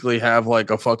theoretically have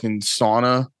like a fucking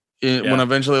sauna when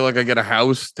eventually like I get a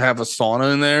house to have a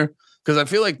sauna in there. Because I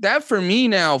feel like that for me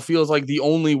now feels like the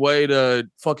only way to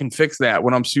fucking fix that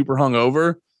when I'm super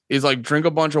hungover is like drink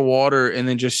a bunch of water and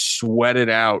then just sweat it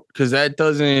out. Cause that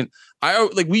doesn't,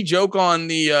 we joke on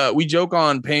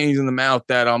panties in the mouth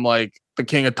that I'm like the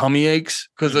king of tummy aches.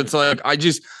 Cause it's like,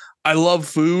 I love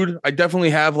food. I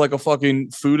definitely have like a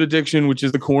fucking food addiction, which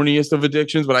is the corniest of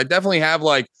addictions, but I definitely have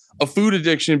like a food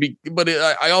addiction.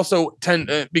 I also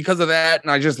tend because of that.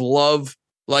 And I just love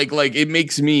like it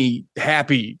makes me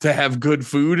happy to have good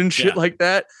food and shit like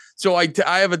that. So I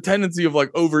have a tendency of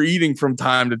like overeating from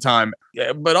time to time,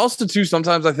 but also too,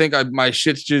 sometimes I think my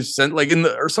shit's just sent like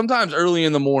or sometimes early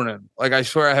in the morning. Like I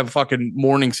swear I have fucking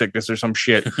morning sickness or some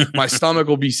shit. My stomach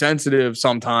will be sensitive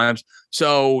sometimes.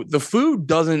 So the food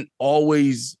doesn't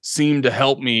always seem to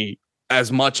help me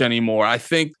as much anymore. I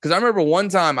think because I remember one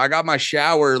time I got my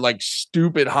shower like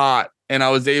stupid hot and I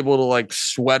was able to like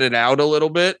sweat it out a little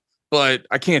bit, but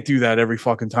I can't do that every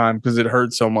fucking time because it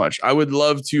hurts so much. I would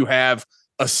love to have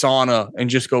a sauna and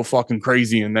just go fucking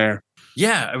crazy in there.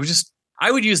 Yeah,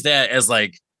 I would use that as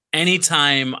like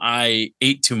anytime I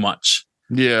ate too much.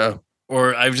 Yeah.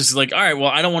 Or I was just like, all right,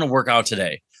 well, I don't want to work out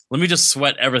today. Let me just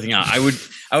sweat everything out. I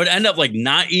would end up like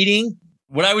not eating.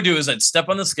 What I would do is I'd step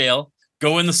on the scale,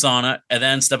 go in the sauna, and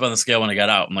then step on the scale when I got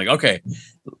out. I'm like, okay,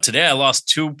 today I lost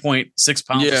 2.6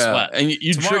 pounds of sweat. And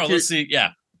tomorrow, let's see.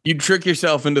 Yeah. You'd trick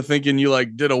yourself into thinking you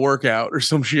like did a workout or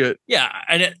some shit. Yeah.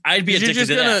 I'd be addicted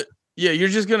to that. Yeah, you're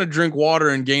just going to drink water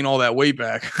and gain all that weight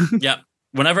back. Yeah.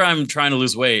 Whenever I'm trying to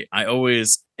lose weight, I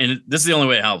always, and this is the only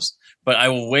way it helps, but I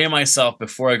will weigh myself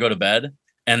before I go to bed.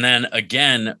 And then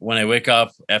again, when I wake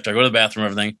up after I go to the bathroom,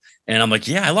 everything, and I'm like,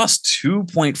 yeah, I lost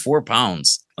 2.4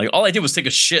 pounds. Like all I did was take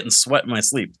a shit and sweat in my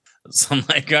sleep. So I'm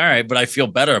like, all right, but I feel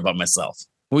better about myself.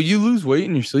 Will you lose weight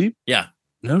in your sleep? Yeah.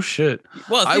 No shit.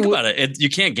 Well, think about it. You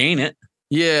can't gain it.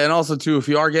 Yeah, and also too, if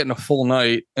you are getting a full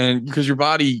night, and because your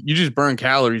body, you just burn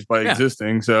calories by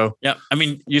existing. So yeah, I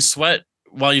mean, you sweat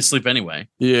while you sleep anyway.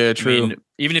 Yeah, true. I mean,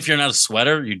 even if you're not a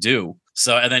sweater, you do.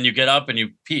 So and then you get up and you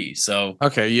pee. So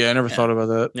okay, yeah, I never thought about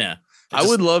that. Yeah, I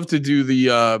would love to do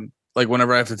the like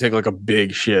whenever I have to take like a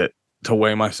big shit to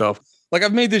weigh myself. Like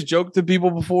I've made this joke to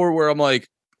people before where I'm like,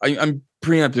 I'm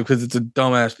preemptive because it's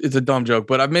a dumb joke,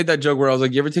 but I've made that joke where I was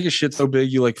like, you ever take a shit so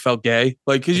big you like felt gay?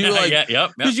 Like because you like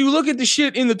because you look at the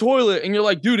shit in the toilet and you're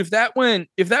like, dude, if that went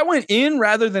in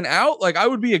rather than out, like I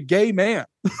would be a gay man.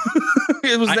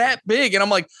 It was that big. And I'm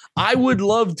like, I would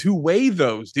love to weigh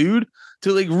those, dude,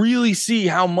 to like really see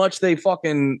how much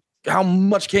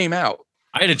came out.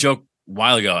 I had a joke a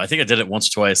while ago. I think I did it once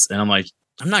or twice, and I'm like,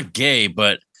 I'm not gay,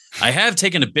 but I have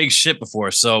taken a big shit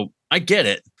before, so I get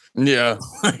it. Yeah,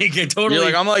 like I totally. You're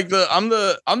like I'm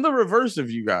the reverse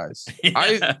of you guys.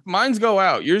 Yeah. Mine's go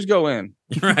out, yours go in.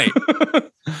 Right.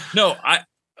 No, I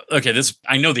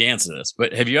know the answer to this,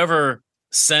 but have you ever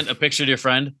sent a picture to your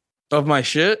friend of my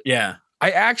shit? Yeah,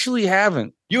 I actually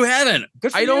haven't. You haven't?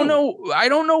 Good for you. I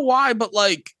don't know why, but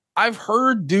like I've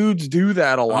heard dudes do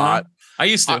that a lot. I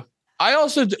used to. I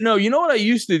also no. You know what I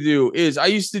used to do is I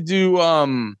used to do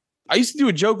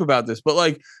a joke about this, but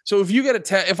like, so if you get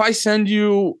if I send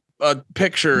you a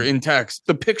picture in text,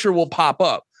 the picture will pop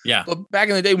up. Yeah. But back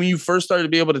in the day when you first started to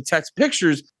be able to text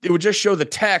pictures, it would just show the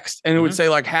text and it would say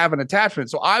like have an attachment.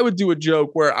 So I would do a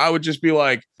joke where I would just be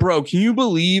like, bro, can you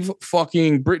believe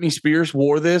fucking Britney Spears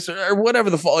wore this or whatever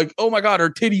the fuck? Like, oh my God,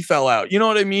 her titty fell out. You know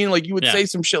what I mean? Like you would say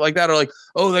some shit like that, or like,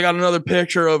 oh, they got another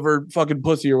picture of her fucking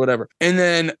pussy or whatever. And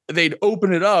then they'd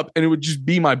open it up and it would just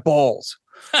be my balls.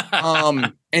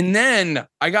 And then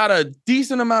I got a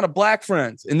decent amount of black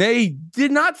friends and they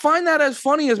did not find that as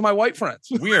funny as my white friends.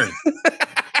 Weird.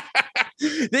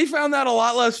 They found that a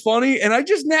lot less funny and I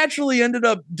just naturally ended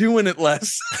up doing it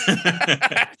less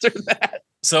after that.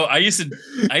 So I used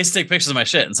to take pictures of my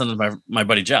shit and send them to my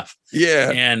buddy Jeff. Yeah.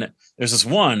 And there's this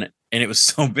one and it was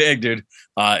so big, dude.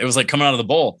 It was like coming out of the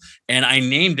bowl and I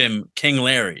named him King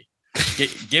Larry.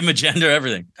 Gave him a gender,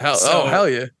 everything. Hell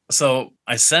yeah. So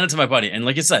I sent it to my buddy. And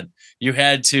like you said, you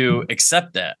had to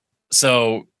accept that.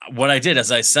 So what I did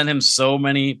is I sent him so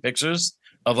many pictures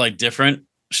of like different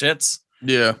shits.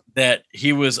 Yeah. That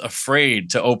he was afraid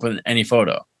to open any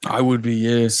photo. I would be,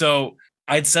 yeah. So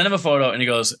I'd send him a photo and he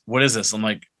goes, what is this? I'm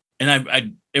like,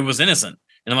 and it was innocent.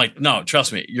 And I'm like, no,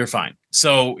 trust me, you're fine.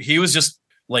 So he was just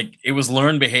like, it was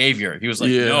learned behavior. He was like,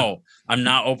 no, I'm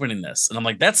not opening this. And I'm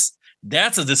like, that's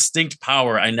a distinct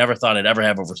power I never thought I'd ever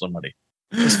have over somebody.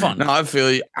 It's fun. No, I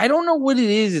feel you. I don't know what it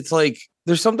is. It's like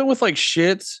there's something with like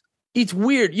shits. It's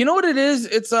weird. You know what it is?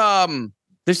 It's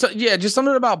just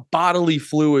something about bodily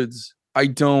fluids I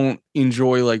don't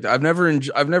enjoy like that. I've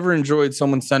never enjoyed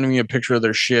someone sending me a picture of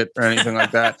their shit or anything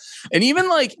like that. And even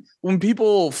like when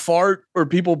people fart or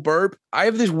people burp, I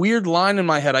have this weird line in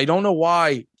my head. I don't know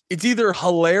why. it's either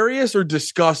hilarious or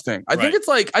disgusting. I think it's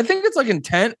like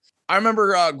intent. I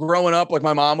remember growing up, like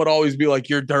my mom would always be like,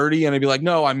 "You're dirty," and I'd be like,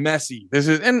 "No, I'm messy."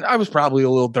 And I was probably a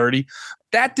little dirty.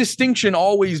 That distinction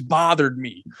always bothered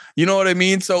me. You know what I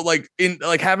mean? So like in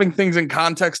like having things in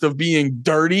context of being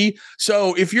dirty.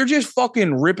 So if you're just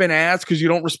fucking ripping ass because you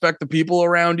don't respect the people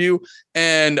around you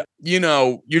and you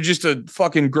know, you're just a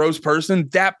fucking gross person,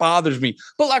 that bothers me.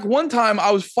 But like one time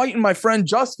I was fighting my friend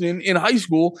Justin in high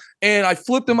school and I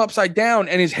flipped him upside down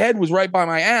and his head was right by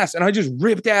my ass and I just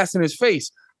ripped ass in his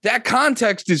face. That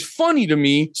context is funny to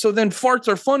me. So then farts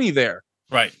are funny there.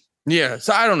 Right. Yeah,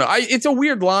 so I don't know. It's a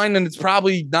weird line, and it's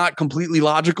probably not completely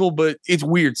logical, but it's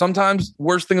weird. Sometimes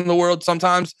worst thing in the world.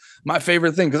 Sometimes my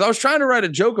favorite thing. Because I was trying to write a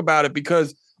joke about it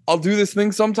because I'll do this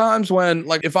thing sometimes when,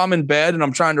 like, if I'm in bed and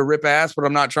I'm trying to rip ass, but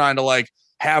I'm not trying to like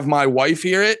have my wife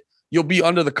hear it. You'll be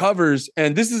under the covers,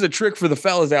 and this is a trick for the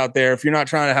fellas out there. If you're not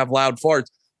trying to have loud farts,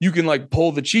 you can like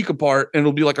pull the cheek apart, and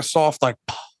it'll be like a soft like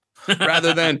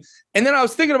rather than. And then I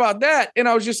was thinking about that, and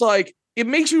I was just like, it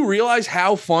makes you realize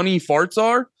how funny farts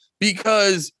are.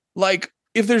 Because, like,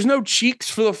 if there's no cheeks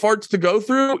for the farts to go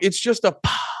through, it's just a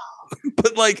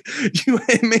but like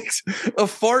a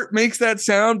fart makes that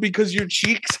sound because your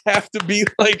cheeks have to be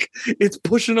like it's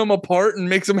pushing them apart and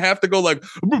makes them have to go like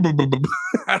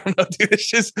I don't know, dude.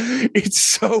 It's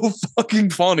so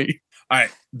fucking funny. All right,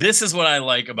 this is what I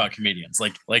like about comedians.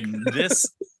 Like this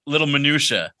little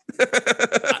minutia.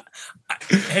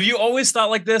 Have you always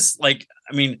thought like this? Like,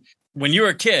 I mean, when you were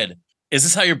a kid. Is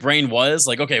this how your brain was?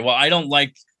 Like, okay, well, I don't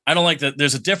like that.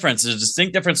 There's a difference. There's a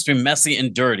distinct difference between messy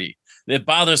and dirty. It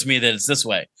bothers me that it's this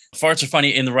way. Farts are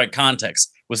funny in the right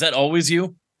context. Was that always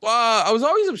you? I was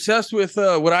always obsessed with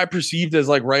what I perceived as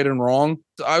like right and wrong.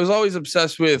 I was always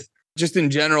obsessed with just in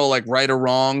general, like right or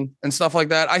wrong and stuff like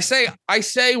that. I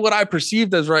say what I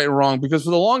perceived as right and wrong because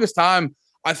for the longest time,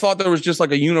 I thought there was just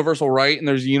like a universal right and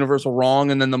there's a universal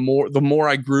wrong. And then the more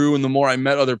I grew and the more I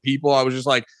met other people, I was just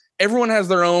like, everyone has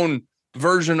their own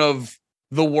version of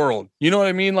the world. You know what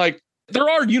I mean? Like there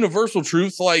are universal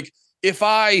truths. Like if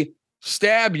I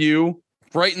stab you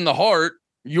right in the heart,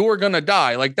 you're going to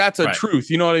die. Like that's a truth.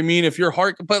 You know what I mean? If your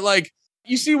heart, but like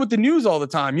you see with the news all the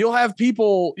time, you'll have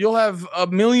a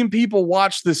million people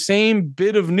watch the same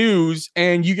bit of news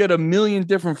and you get a million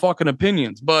different fucking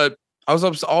opinions. But I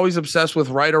was always obsessed with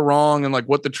right or wrong and like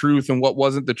what the truth and what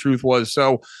wasn't the truth was.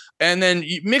 So, and then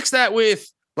you mix that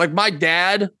with like my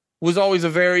dad was always a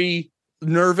very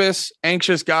nervous,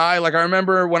 anxious guy. Like I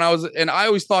remember when I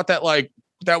always thought that like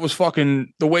that was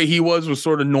fucking the way he was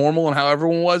sort of normal and how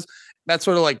everyone was. That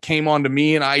sort of like came on to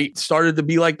me and I started to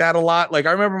be like that a lot. Like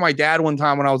I remember my dad one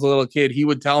time when I was a little kid, he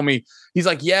would tell me, he's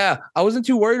like, yeah, I wasn't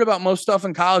too worried about most stuff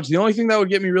in college. The only thing that would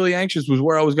get me really anxious was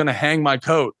where I was going to hang my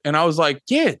coat. And I was like,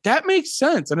 yeah, that makes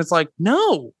sense. And it's like,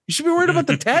 no, you should be worried about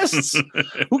the tests.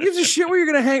 Who gives a shit where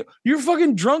you're going to hang? You're a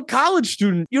fucking drunk college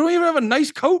student. You don't even have a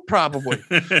nice coat probably.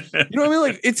 You know what I mean?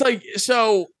 Like, it's like,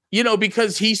 so, you know,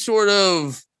 because he sort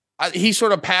of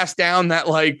passed down that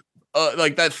like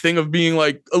that thing of being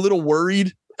like a little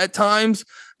worried at times,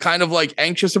 kind of like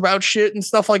anxious about shit and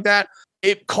stuff like that.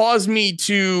 It caused me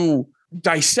to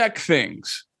dissect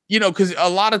things, you know, because a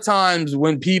lot of times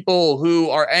when people who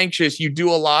are anxious, you do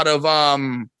a lot of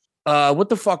what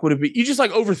the fuck would it be? You just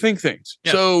like overthink things.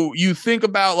 Yeah. So you think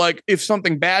about like if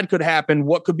something bad could happen,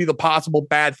 what could be the possible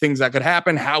bad things that could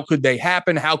happen? How could they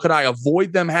happen? How could I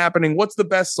avoid them happening? What's the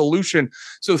best solution?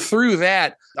 So through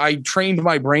that, I trained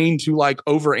my brain to like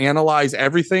overanalyze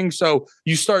everything. So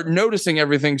you start noticing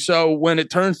everything. So when it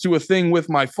turns to a thing with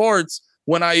my farts,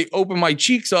 when I open my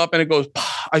cheeks up and it goes,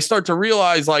 I start to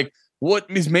realize like what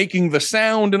is making the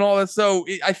sound and all that. So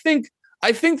I think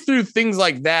through things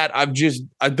like that, I've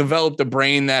developed a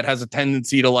brain that has a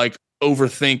tendency to like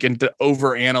overthink and to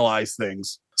overanalyze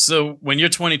things. So when you're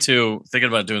 22 thinking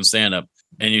about doing stand-up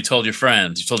and you told your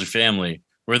friends, you told your family,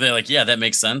 were they like, yeah, that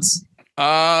makes sense?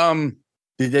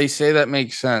 Did they say that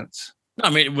makes sense? No, I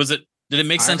mean, did it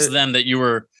make sense to them that you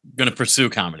were going to pursue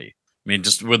comedy? I mean,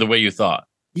 just with the way you thought.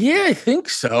 Yeah, I think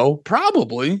so.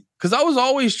 Probably. Because I was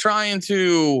always trying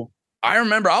to, I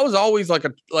remember I was always like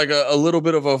a little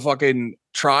bit of a fucking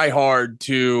try hard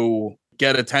to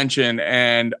get attention.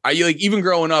 And I like, even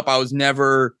growing up, I was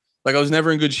never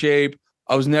in good shape.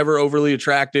 I was never overly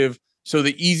attractive. So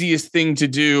the easiest thing to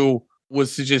do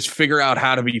was to just figure out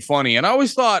how to be funny. And I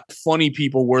always thought funny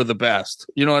people were the best.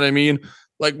 You know what I mean?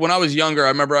 Like when I was younger, I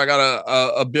remember I got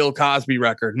a Bill Cosby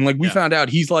record and like we found out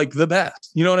he's like the best.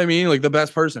 You know what I mean? Like the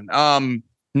best person.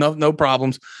 No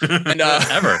problems. And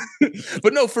ever.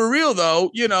 But no, for real though,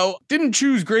 you know, didn't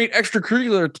choose great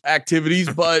extracurricular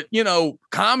activities, but you know,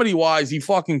 comedy wise, he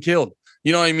fucking killed.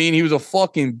 You know what I mean? He was a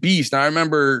fucking beast. And I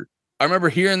remember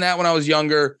hearing that when I was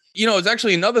younger. You know, it's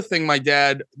actually another thing my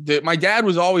dad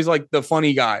was always like the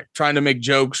funny guy, trying to make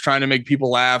jokes, trying to make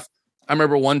people laugh. I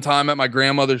remember one time at my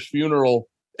grandmother's funeral,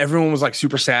 everyone was like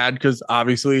super sad because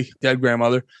obviously dead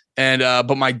grandmother. And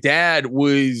but my dad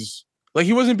was like,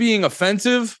 he wasn't being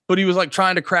offensive, but he was like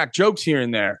trying to crack jokes here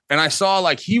and there. And I saw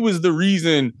like he was the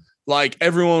reason like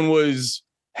everyone was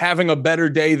having a better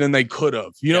day than they could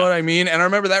have. You know what I mean? And I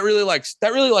remember that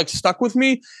really stuck with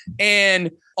me.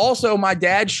 And also my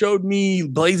dad showed me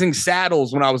Blazing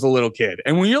Saddles when I was a little kid.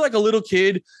 And when you're like a little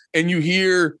kid and you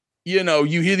hear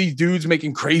these dudes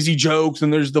making crazy jokes,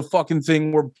 and there's the fucking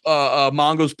thing where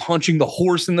Mongo's punching the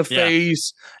horse in the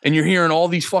face, and you're hearing all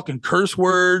these fucking curse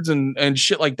words and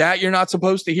shit like that you're not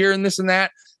supposed to hear, and this and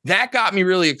that. That got me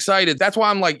really excited. That's why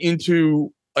I'm like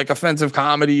into like offensive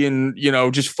comedy and, you know,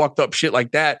 just fucked up shit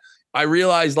like that. I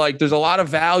realized like there's a lot of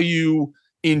value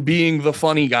in being the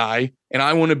funny guy, and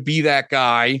I want to be that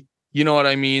guy. You know what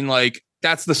I mean? Like,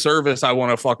 that's the service I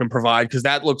want to fucking provide, because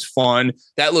that looks fun.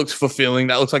 That looks fulfilling.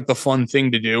 That looks like the fun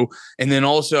thing to do. And then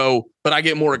also, but I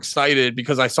get more excited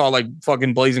because I saw like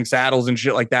fucking Blazing Saddles and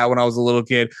shit like that when I was a little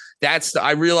kid.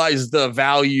 I realized the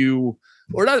value,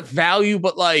 or not value,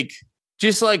 but like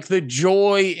just like the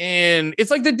joy. And it's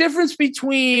like the difference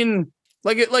between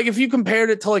like if you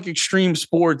compared it to like extreme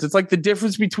sports, it's like the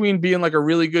difference between being like a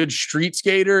really good street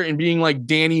skater and being like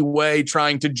Danny Way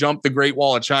trying to jump the Great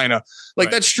Wall of China.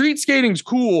 Like that street skating's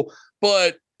cool,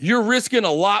 but you're risking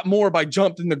a lot more by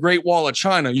jumping the Great Wall of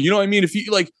China. You know what I mean? If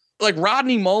you like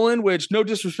Rodney Mullen, which no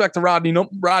disrespect to Rodney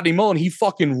Mullen, he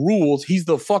fucking rules. He's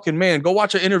the fucking man. Go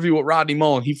watch an interview with Rodney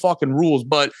Mullen. He fucking rules.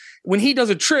 But when he does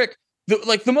a trick,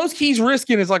 the most he's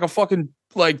risking is like a fucking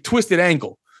like twisted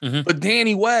ankle. Mm-hmm. But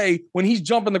Danny Way, when he's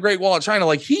jumping the Great Wall of China,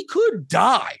 like he could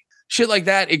die. Shit like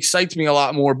that excites me a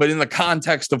lot more, but in the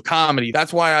context of comedy.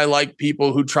 That's why I like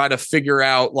people who try to figure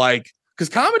out like, because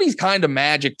comedy's kind of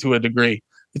magic to a degree.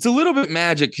 It's a little bit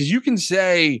magic because you can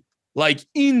say like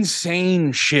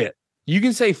insane shit. You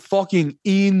can say fucking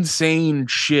insane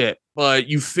shit, but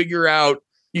you figure out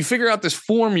this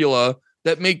formula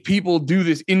that make people do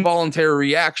this involuntary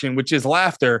reaction, which is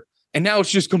laughter. And now it's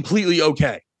just completely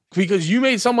okay. Because you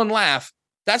made someone laugh.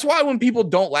 That's why when people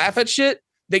don't laugh at shit,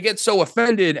 they get so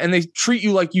offended and they treat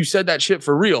you like you said that shit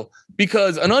for real.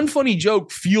 Because an unfunny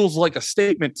joke feels like a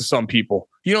statement to some people.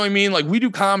 You know what I mean? Like, we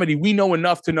do comedy. We know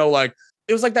enough to know, like,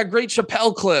 it was like that great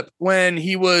Chappelle clip when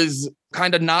he was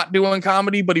kind of not doing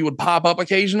comedy, but he would pop up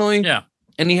occasionally. Yeah.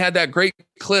 And he had that great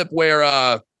clip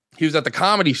where he was at the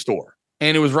Comedy Store.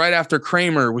 And it was right after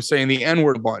Kramer was saying the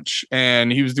N-word a bunch. And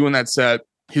he was doing that set.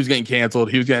 He was getting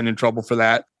canceled. He was getting in trouble for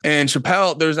that. And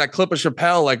Chappelle, there's that clip of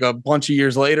Chappelle like a bunch of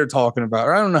years later talking about,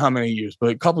 or I don't know how many years, but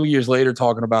a couple of years later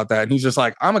talking about that. And he's just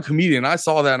like, I'm a comedian. I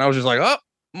saw that and I was just like, oh,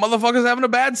 motherfucker's having a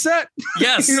bad set.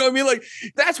 Yes. You know what I mean? Like,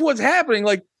 that's what's happening.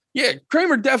 Like, yeah,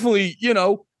 Kramer definitely, you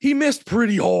know, he missed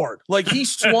pretty hard. Like, he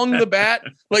swung the bat.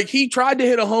 Like, he tried to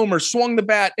hit a homer, swung the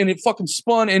bat, and it fucking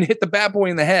spun and hit the bat boy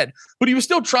in the head. But he was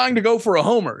still trying to go for a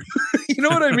homer. You know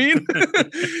what I mean?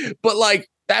 But like,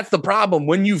 that's the problem.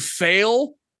 When you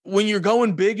fail, when you're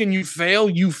going big and you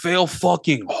fail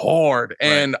fucking hard.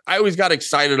 And I always got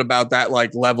excited about that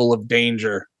like level of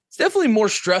danger. It's definitely more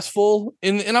stressful.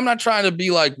 And I'm not trying to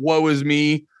be like, woe is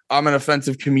me, I'm an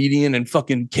offensive comedian and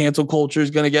fucking cancel culture is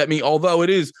going to get me. Although it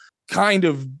is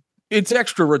it's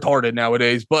extra retarded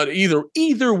nowadays. But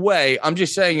either way, I'm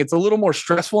just saying it's a little more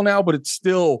stressful now, but it's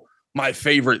still my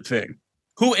favorite thing.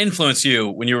 Who influenced you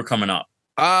when you were coming up?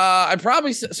 I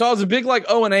was a big like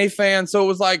O&A fan. So it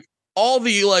was like all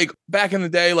the like back in the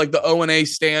day, like the O&A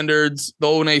standards, the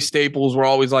O&A staples were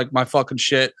always like my fucking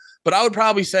shit. But I would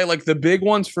probably say like the big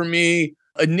ones for me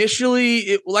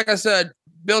initially, like I said,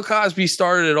 Bill Cosby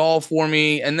started it all for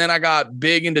me. And then I got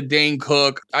big into Dane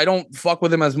Cook. I don't fuck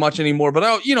with him as much anymore,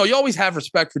 but you always have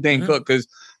respect for Dane Cook because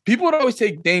people would always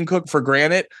take Dane Cook for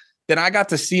granted. Then I got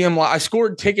to see him. I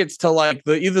scored tickets to like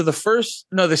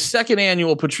the second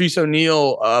annual Patrice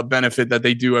O'Neal benefit that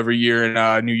they do every year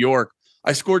in New York.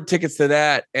 I scored tickets to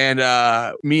that. And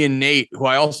me and Nate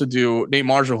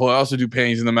Marshall, who I also do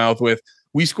Pennies in the Mouth with,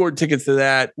 we scored tickets to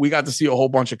that. We got to see a whole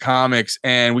bunch of comics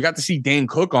and we got to see Dane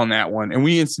Cook on that one. And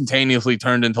we instantaneously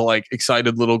turned into like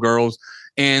excited little girls.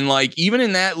 And like, even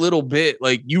in that little bit,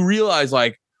 like you realize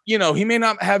like, you know, he may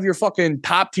not have your fucking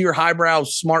top tier highbrow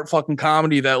smart fucking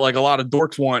comedy that like a lot of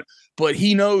dorks want, but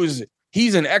he knows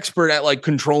he's an expert at like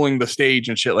controlling the stage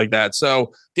and shit like that.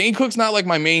 So Dane Cook's not like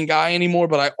my main guy anymore,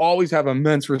 but I always have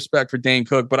immense respect for Dane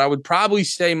Cook. But I would probably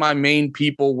say my main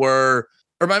people are,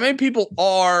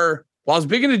 well, I was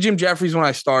big into Jim Jeffries when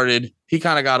I started. he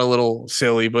kind of got a little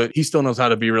silly, but he still knows how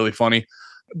to be really funny.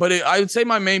 But I would say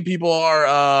my main people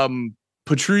are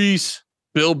Patrice,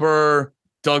 Bill Burr,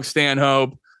 Doug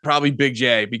Stanhope, probably Big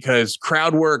J, because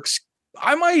crowd works.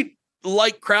 I might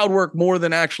like crowd work more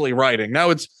than actually writing.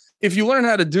 Now, if you learn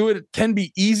how to do it, it can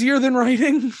be easier than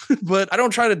writing, but I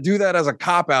don't try to do that as a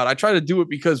cop-out. I try to do it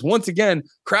because, once again,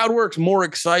 crowd work's more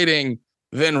exciting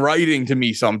than writing to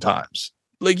me sometimes.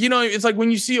 Like, it's like when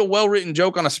you see a well-written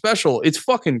joke on a special, it's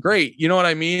fucking great. You know what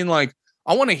I mean? Like,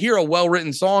 I want to hear a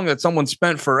well-written song that someone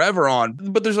spent forever on.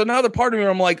 But there's another part of me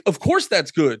where I'm like, of course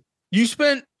that's good. You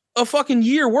spent a fucking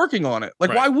year working on it. Like,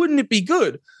 right. Why wouldn't it be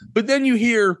good? But then you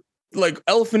hear, like,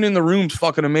 Elephant in the Room's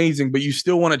fucking amazing, but you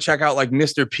still want to check out, like,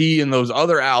 Mr. P and those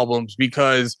other albums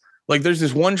because, like, there's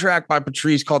this one track by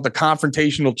Patrice called The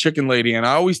Confrontational Chicken Lady. And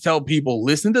I always tell people,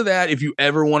 listen to that if you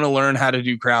ever want to learn how to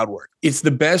do crowd work. It's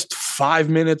the best 5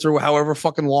 minutes or however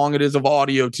fucking long it is of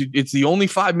audio. It's the only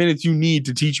 5 minutes you need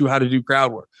to teach you how to do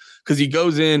crowd work. Because he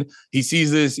goes in, he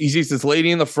sees this lady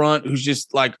in the front who's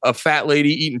just like a fat lady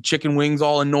eating chicken wings,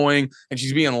 all annoying, and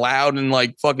she's being loud and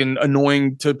like fucking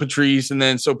annoying to Patrice. And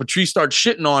then so Patrice starts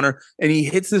shitting on her, and he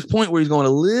hits this point where he's going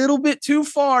a little bit too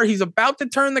far. He's about to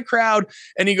turn the crowd,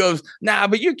 and he goes, "Nah,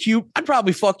 but you're cute. I'd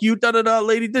probably fuck you, da da da,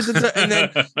 lady." And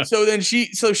then she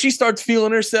starts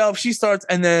feeling herself.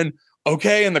 And then,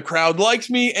 okay, and the crowd likes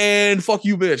me, and fuck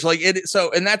you, bitch. Like it. So,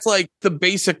 and that's like the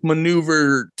basic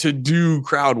maneuver to do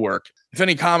crowd work. If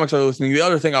any comics are listening, the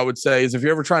other thing I would say is if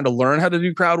you're ever trying to learn how to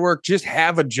do crowd work, just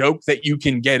have a joke that you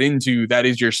can get into that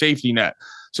is your safety net.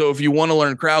 So if you want to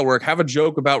learn crowd work, have a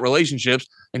joke about relationships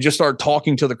and just start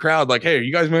talking to the crowd like, "Hey, are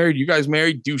you guys married? You guys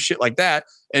married?" Do shit like that.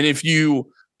 And if you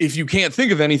can't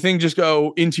think of anything, just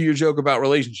go into your joke about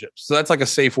relationships. So that's like a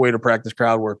safe way to practice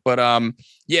crowd work. But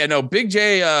Big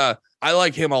J, I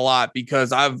like him a lot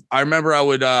because I've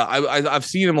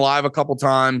seen him live a couple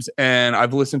times and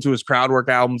I've listened to his crowd work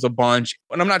albums a bunch.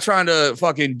 And I'm not trying to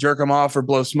fucking jerk him off or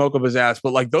blow smoke up his ass,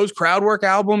 but like those crowd work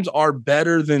albums are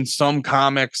better than some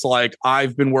comics. Like,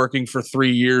 I've been working for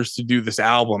 3 years to do this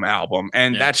album.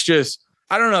 And that's just,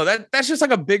 I don't know, that's just like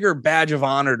a bigger badge of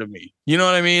honor to me. You know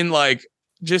what I mean? Like,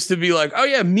 just to be like, oh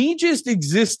yeah, me just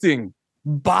existing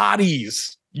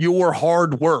bodies your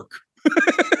hard work.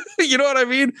 You know what I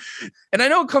mean? And I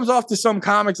know it comes off to some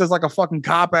comics as like a fucking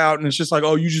cop out, and it's just like,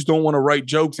 oh, you just don't want to write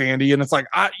jokes, Andy. And it's like,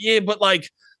 but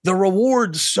like the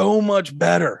reward's so much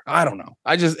better. I don't know.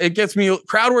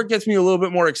 Crowd work gets me a little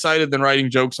bit more excited than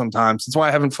writing jokes sometimes. That's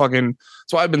why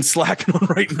I've been slacking on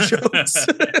writing jokes.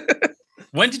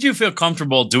 When did you feel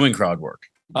comfortable doing crowd work?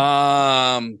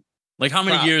 Like how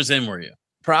many years in were you?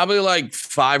 Probably like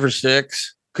 5 or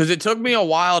 6. Cause it took me a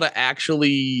while to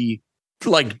actually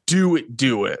like do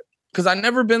it. Cause I've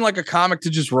never been like a comic to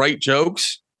just write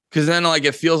jokes. Cause then like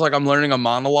it feels like I'm learning a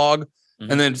monologue.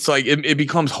 Mm-hmm. And then it's like it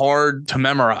becomes hard to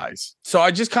memorize. So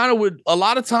I just kind of a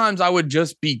lot of times I would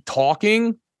just be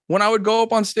talking when I would go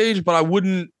up on stage, but I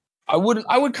would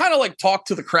kind of like talk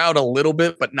to the crowd a little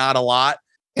bit, but not a lot.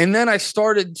 And then I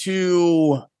started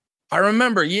to, I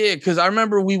remember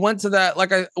we went to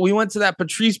that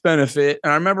Patrice benefit,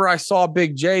 and I remember I saw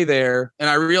Big J there, and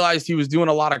I realized he was doing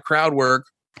a lot of crowd work,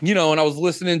 and I was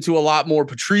listening to a lot more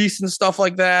Patrice and stuff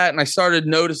like that. And I started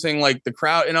noticing like the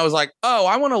crowd, and I was like, oh,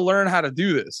 I want to learn how to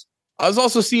do this. I was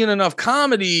also seeing enough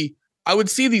comedy. I would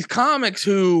see these comics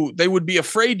who they would be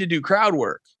afraid to do crowd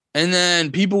work. And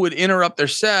then people would interrupt their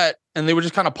set and they would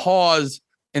just kind of pause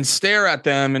and stare at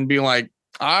them and be like,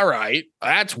 all right,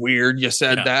 that's weird. You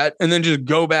said that. And then just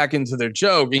go back into their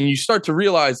joke. And you start to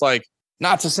realize, like,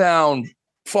 not to sound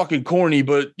fucking corny,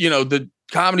 but the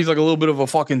comedy's like a little bit of a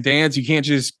fucking dance. You can't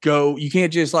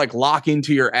just like lock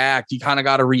into your act. You kind of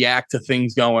got to react to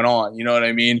things going on. You know what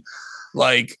I mean?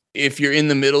 Like, if you're in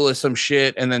the middle of some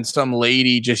shit and then some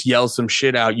lady just yells some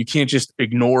shit out, you can't just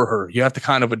ignore her. You have to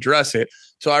kind of address it.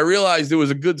 So I realized it was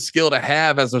a good skill to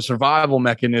have as a survival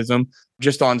mechanism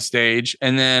just on stage.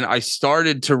 And then I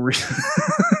started to,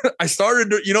 a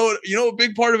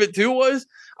big part of it too was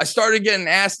I started getting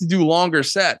asked to do longer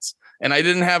sets, and I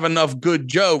didn't have enough good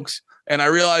jokes. And I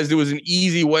realized it was an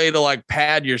easy way to like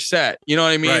pad your set. You know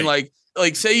what I mean? Right.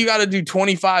 Like say you got to do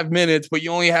 25 minutes, but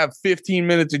you only have 15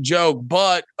 minutes of joke,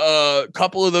 but a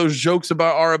couple of those jokes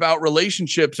are about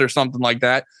relationships or something like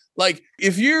that. Like,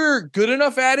 if you're good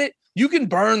enough at it, you can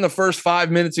burn the first 5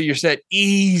 minutes of your set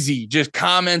easy, just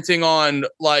commenting on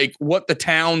like what the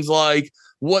town's like,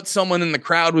 what someone in the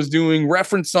crowd was doing,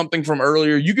 reference something from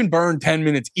earlier. You can burn 10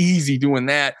 minutes easy doing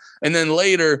that. And then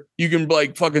later you can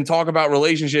like fucking talk about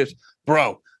relationships,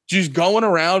 bro, just going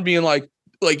around being like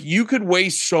you could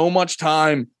waste so much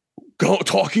time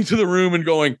talking to the room and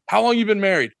going, how long you been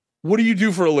married? what do you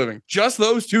do for a living? Just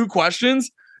those two questions.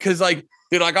 Cause like,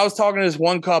 dude, like I was talking to this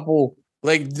one couple,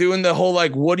 like doing the whole,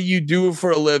 like, what do you do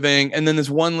for a living? And then this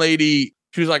one lady,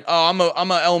 she was like, oh, I'm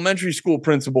a elementary school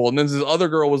principal. And then this other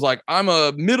girl was like, I'm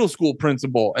a middle school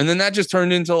principal. And then that just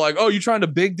turned into like, oh, you trying to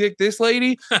big dick this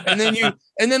lady? And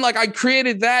then like I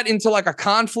created that into like a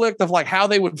conflict of like how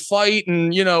they would fight.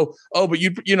 And, oh, but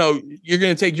you're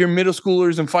going to take your middle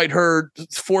schoolers and fight her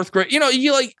fourth grade.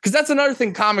 You like, because that's another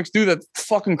thing comics do that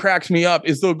fucking cracks me up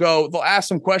is they'll ask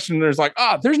some question and there's like,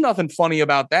 there's nothing funny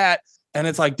about that. And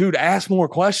it's like, dude, ask more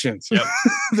questions. Yep.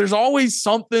 There's always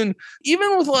something,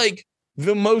 even with like,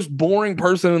 the most boring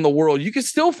person in the world, you can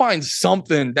still find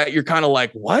something that you're kind of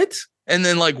like, what? And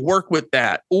then like work with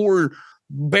that. Or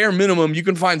bare minimum, you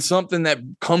can find something that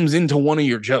comes into one of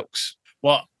your jokes.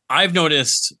 Well, I've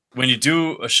noticed when you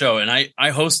do a show, and I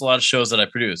host a lot of shows that I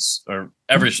produce, or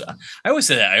every show. I always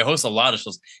say that I host a lot of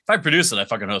shows. If I produce it, I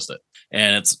fucking host it.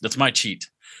 And it's my cheat.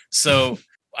 So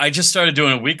I just started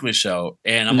doing a weekly show,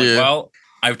 and I'm like, well,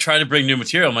 I've tried to bring new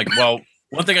material. I'm like, well,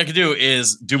 one thing I could do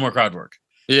is do more crowd work.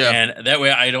 Yeah. And that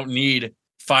way I don't need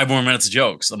 5 more minutes of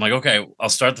jokes. I'm like, okay, I'll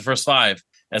start the first 5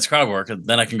 as crowd work, and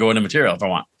then I can go into material if I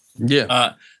want.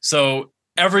 Yeah. So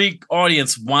every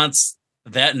audience wants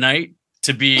that night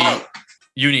to be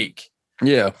unique.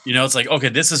 Yeah. It's like, okay,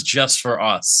 this is just for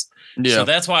us. Yeah. So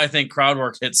that's why I think crowd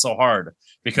work hits so hard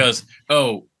because,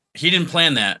 he didn't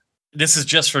plan that. This is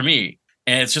just for me.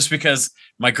 And it's just because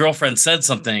my girlfriend said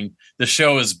something, the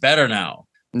show is better now.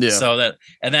 Yeah.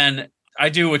 And then I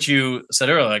do what you said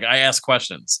earlier. Like I ask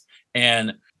questions,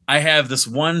 and I have this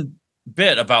one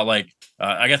bit about like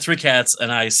I got 3 cats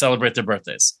and I celebrate their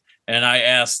birthdays. And I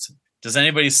asked, does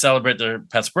anybody celebrate their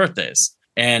pets' birthdays?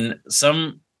 And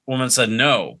some woman said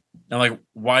no. And I'm like,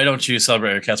 why don't you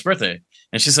celebrate your cat's birthday?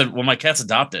 And she said, well, my cat's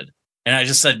adopted. And I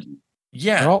just said,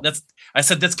 yeah,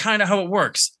 that's kind of how it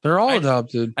works. They're all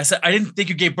adopted. I said, I didn't think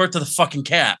you gave birth to the fucking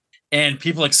cat. And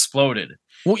people exploded.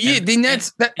 Well, yeah, and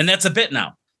that's a bit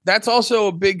now. That's also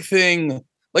a big thing.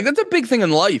 Like that's a big thing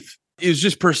in life is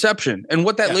just perception. And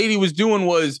what that lady was doing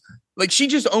was like, she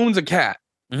just owns a cat,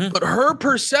 but her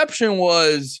perception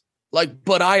was like,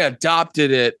 but I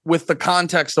adopted it with the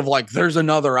context of like, there's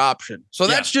another option. So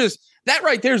that's just that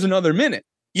right there's another minute.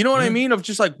 You know what I mean? Of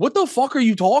just like, what the fuck are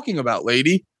you talking about,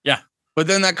 lady? Yeah. But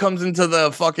then that comes into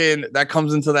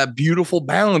that beautiful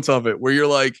balance of it where you're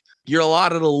like, you're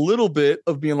allotted a little bit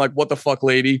of being like, what the fuck,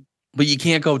 lady? But you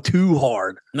can't go too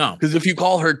hard. No. Because if you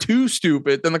call her too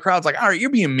stupid, then the crowd's like, all right, you're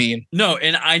being mean. No,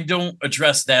 and I don't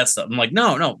address that stuff. I'm like,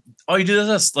 no. All you do is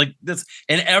this, like this.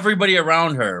 And everybody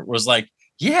around her was like,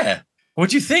 yeah,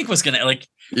 what'd you think was going to, like,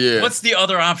 what's the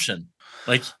other option?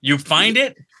 Like, you find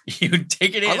it, you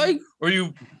take it in, or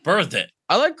you birth it.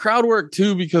 I like crowd work,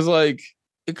 too, because, like,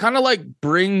 it kind of, like,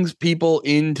 brings people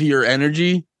into your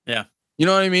energy. Yeah. You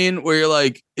know what I mean? Where you're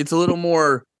like, it's a little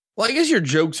more... Well, I guess your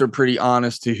jokes are pretty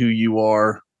honest to who you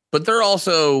are, but they're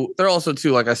also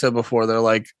too, like I said before, they're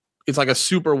like, it's like a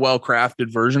super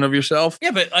well-crafted version of yourself.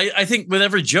 Yeah, but I think with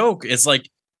every joke, it's like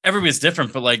everybody's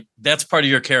different, but like that's part of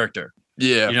your character.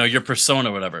 Yeah. Your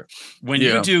persona, whatever. When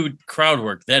you do crowd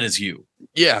work, that is you.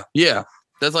 Yeah. Yeah.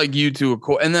 That's like you to a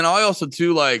core. And then I also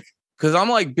too, like, because I'm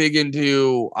like big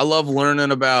into, I love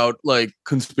learning about like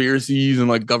conspiracies and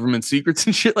like government secrets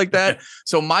and shit like that.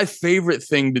 So my favorite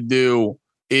thing to do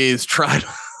is try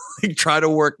to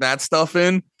work that stuff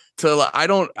in to like,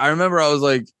 I remember I was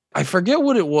like, I forget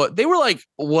what it was. They were like,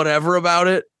 whatever about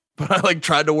it, but I like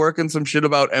tried to work in some shit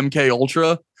about MK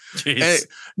Ultra.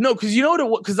 No, because you know what it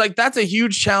was? Because like that's a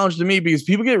huge challenge to me because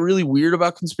people get really weird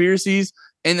about conspiracies.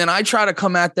 And then I try to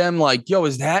come at them like, yo,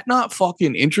 is that not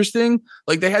fucking interesting?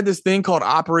 Like they had this thing called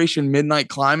Operation Midnight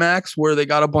Climax where they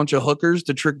got a bunch of hookers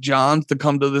to trick Johns to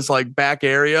come to this like back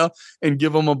area and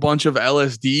give them a bunch of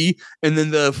LSD. And then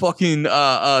the fucking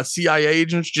CIA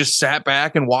agents just sat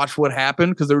back and watched what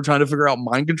happened because they were trying to figure out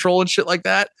mind control and shit like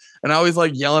that. And I was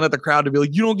like yelling at the crowd to be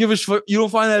like, you don't give a shit. You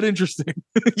don't find that interesting.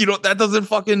 That doesn't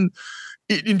fucking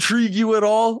intrigue you at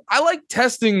all. I like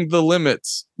testing the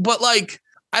limits, but like,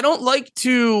 I don't like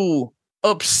to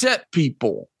upset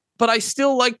people, but I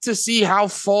still like to see how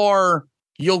far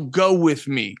you'll go with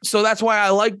me. So that's why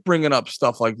I like bringing up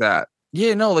stuff like that.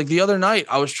 Yeah, no, like the other night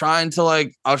I was trying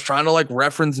to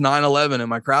reference 9/11 in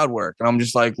my crowd work. And I'm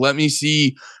just like, let me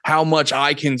see how much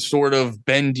I can sort of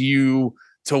bend you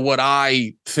to what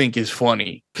I think is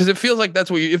funny. Because it feels like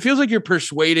it feels like you're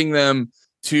persuading them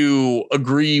to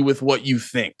agree with what you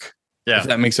think. Yeah. If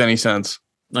that makes any sense.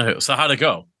 So how'd it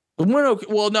go?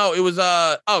 Well, no, it was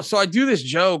so I do this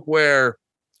joke where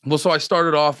Well, so I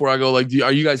started off where I go like,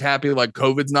 are you guys happy like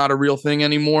COVID's not a real thing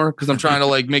anymore? Because I'm trying to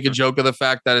like make a joke of the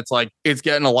fact that it's like it's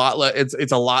getting a lot less.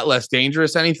 It's a lot less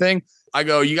dangerous. Anything. I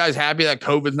go, you guys happy that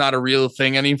COVID's not a real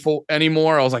thing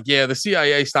anymore? I was like, yeah, the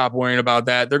CIA stopped worrying about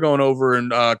that. They're going over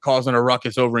and causing a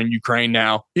ruckus over in Ukraine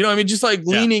now. You know what I mean? Just like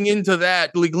leaning into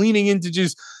that, like leaning into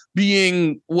just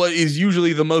being what is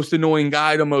usually the most annoying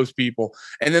guy to most people.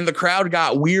 And then the crowd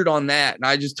got weird on that. And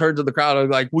I just turned to the crowd. I was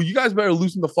like, well, you guys better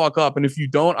loosen the fuck up. And if you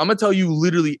don't, I'm going to tell you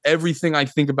literally everything I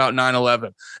think about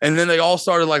 9/11. And then they all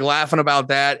started like laughing about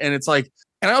that. And it's like,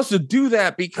 and I also do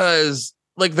that because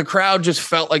like the crowd just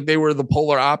felt like they were the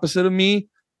polar opposite of me.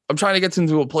 I'm trying to get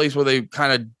into a place where they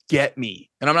kind of get me.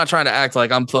 And I'm not trying to act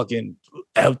like I'm fucking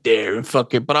out there and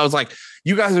fucking, but I was like,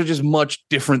 you guys are just much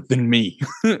different than me.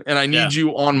 And I need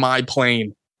you on my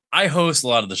plane. I host a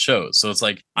lot of the shows. So it's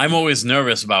like, I'm always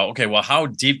nervous about, okay, well, how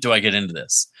deep do I get into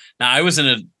this? Now I was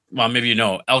in maybe you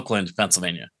know, Elkland,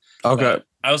 Pennsylvania. Okay. But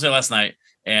I was there last night,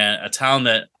 and a town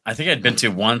that I think I'd been to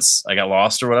once. I got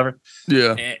lost or whatever.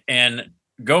 Yeah. And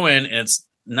go in, and it's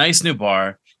a nice new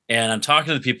bar. And I'm talking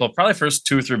to the people probably first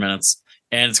 2 or 3 minutes,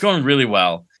 and it's going really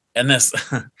well. And this,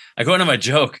 I go into my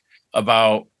joke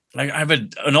about, like, I have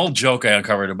an old joke I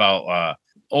uncovered about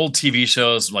old TV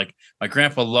shows. Like, my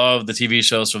grandpa loved the TV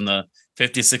shows from the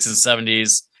 50s, 60s, and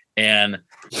 70s. And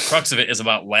the crux of it is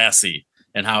about Lassie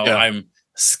and how I'm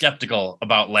skeptical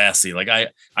about Lassie. Like,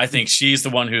 I think she's the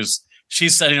one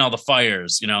she's setting all the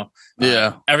fires, you know?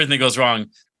 Everything goes wrong.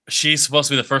 She's supposed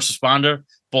to be the first responder.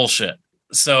 Bullshit.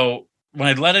 So when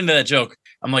I led into that joke,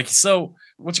 I'm like, so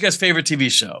what's your guys' favorite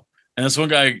TV show? And this one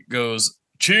guy goes,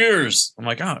 Cheers. I'm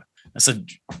like, oh. I said,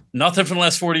 nothing from the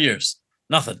last 40 years.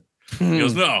 Nothing. He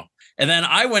goes, no. And then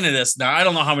I went into this. Now, I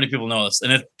don't know how many people know this,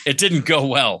 and it didn't go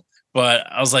well. But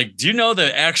I was like, do you know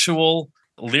the actual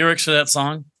lyrics of that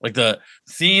song? Like the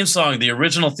theme song, the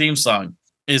original theme song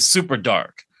is super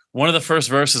dark. One of the first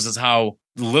verses is how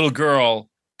the little girl,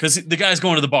 because the guy's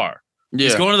going to the bar. Yeah.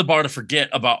 He's going to the bar to forget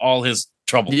about all his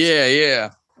troubles. Yeah,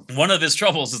 yeah. One of his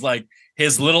troubles is like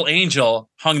his little angel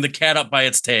hung the cat up by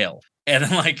its tail. And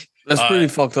then like... That's pretty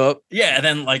fucked up. Yeah, and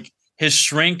then like his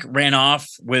shrink ran off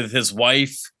with his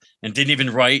wife and didn't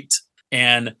even write.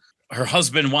 And her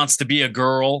husband wants to be a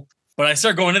girl. But I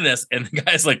start going to this, and the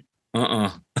guy's like,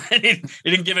 he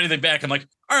didn't give anything back. I'm like,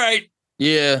 all right.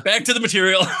 Yeah. Back to the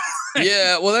material.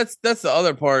 Yeah, well, that's the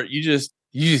other part. You just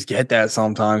get that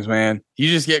sometimes, man. You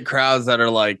just get crowds that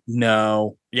are like,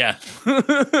 no. Yeah.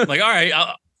 Like, all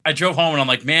right. I drove home, and I'm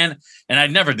like, man, and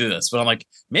I'd never do this, but I'm like,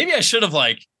 maybe I should have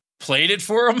like played it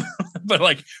for him, but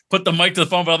like put the mic to the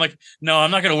phone. But I'm like, no,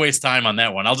 I'm not going to waste time on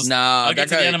that one. I'll get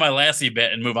to the end of my Lassie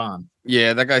bit and move on.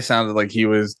 Yeah, that guy sounded like he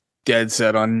was dead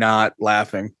set on not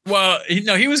laughing. Well,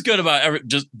 he was good about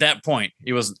just that point.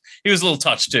 He was a little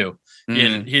touched too.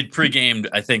 He had pre-gamed,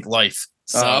 I think, life.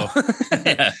 So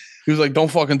yeah. He was like, don't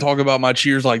fucking talk about my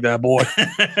Cheers like that, boy.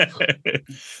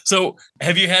 So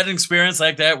have you had an experience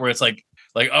like that where it's like,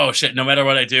 oh shit, no matter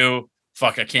what I do,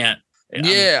 fuck, I can't.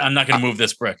 I'm not going to move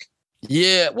this brick.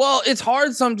 Yeah. Well, it's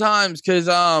hard sometimes because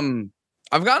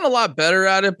I've gotten a lot better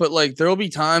at it, but like there'll be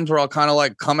times where I'll kind of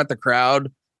like come at the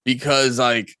crowd because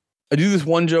like I do this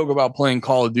one joke about playing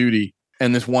Call of Duty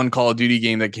and this one Call of Duty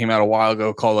game that came out a while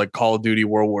ago called like Call of Duty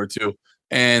World War II.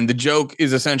 And the joke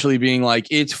is essentially being like,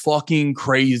 it's fucking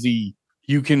crazy.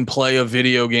 You can play a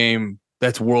video game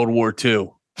that's World War II.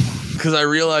 Because I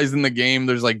realized in the game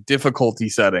there's like difficulty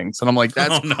settings. And I'm like,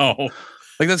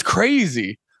 that's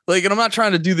crazy. Like, and I'm not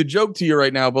trying to do the joke to you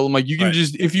right now, but I'm like, you can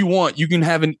just, if you want, you can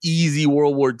have an easy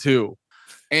World War II.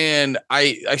 And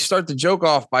I start the joke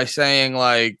off by saying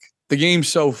like, the game's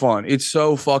so fun. It's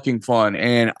so fucking fun.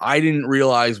 And I didn't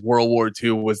realize World War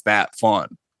II was that fun.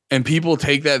 And people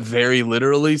take that very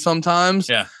literally sometimes.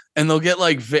 Yeah. And they'll get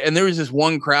like, and there was this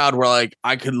one crowd where like,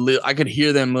 I could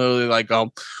hear them literally like,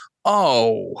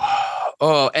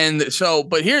 and so,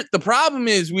 but here, the problem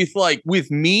is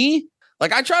with me,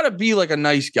 like I try to be like a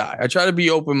nice guy. I try to be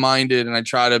open-minded and I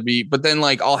try to be, but then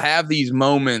like, I'll have these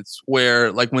moments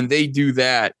where like, when they do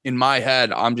that in my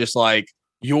head, I'm just like,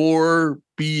 you're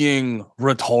being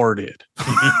retarded,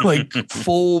 like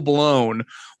full blown.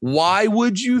 Why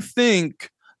would you think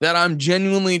that I'm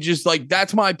genuinely just like,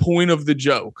 that's my point of the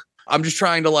joke. I'm just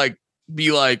trying to like,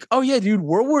 be like, oh yeah, dude,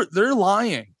 they're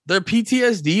lying. They're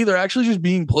PTSD. They're actually just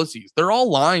being pussies. They're all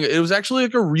lying. It was actually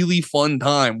like a really fun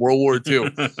time, World War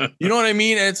II. You know what I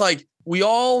mean? And it's like, we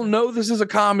all know this is a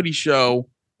comedy show.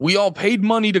 We all paid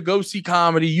money to go see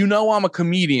comedy. You know, I'm a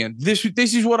comedian. This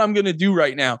is what I'm going to do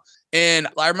right now. And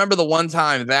I remember the one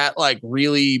time that like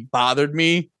really bothered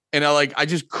me. And I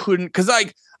just couldn't, cause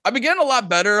like, I've been getting a lot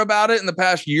better about it in the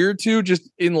past year or two, just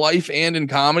in life and in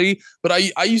comedy. But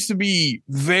I used to be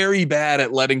very bad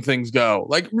at letting things go.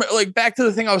 Like back to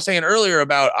the thing I was saying earlier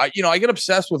about, I get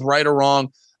obsessed with right or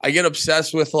wrong. I get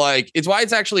obsessed with it's why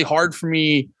it's actually hard for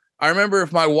me. I remember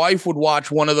if my wife would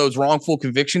watch one of those wrongful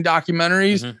conviction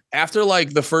documentaries, after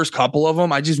like the first couple of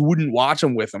them, I just wouldn't watch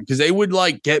them with them because they would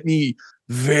like get me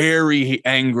very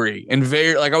angry and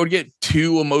very I would get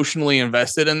too emotionally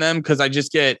invested in them because I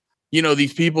just get,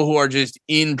 these people who are just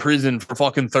in prison for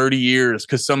fucking 30 years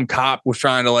because some cop was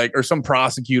trying to or some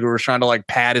prosecutor was trying to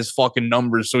pad his fucking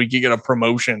numbers so he could get a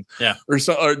promotion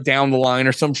or down the line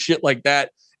or some shit like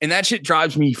that. And that shit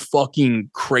drives me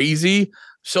fucking crazy.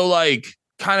 So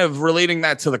kind of relating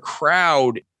that to the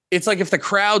crowd, it's like if the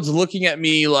crowd's looking at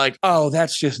me like, oh,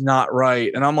 that's just not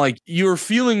right. And I'm like, you're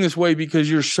feeling this way because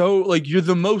you're so you're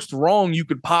the most wrong you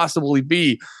could possibly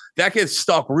be. That gets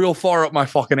stuck real far up my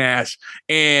fucking ass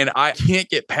and I can't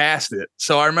get past it.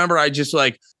 So I remember I just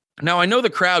now I know the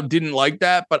crowd didn't like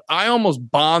that, but I almost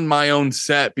bombed my own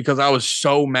set because I was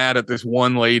so mad at this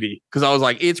one lady because I was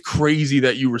like, it's crazy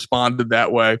that you responded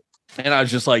that way. And I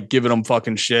was just giving them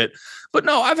fucking shit. But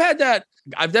no, I've had that.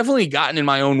 I've definitely gotten in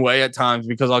my own way at times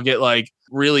because I'll get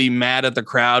really mad at the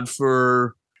crowd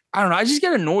for, I don't know. I just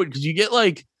get annoyed because you get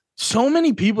so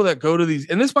many people that go to these,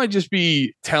 and this might just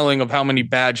be telling of how many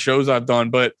bad shows I've done,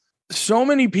 but so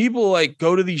many people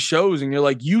go to these shows and you're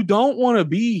like, you don't want to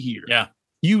be here. Yeah.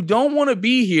 You don't want to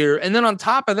be here. And then on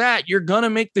top of that, you're going to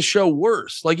make the show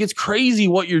worse. It's crazy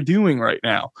what you're doing right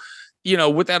now.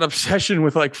 With that obsession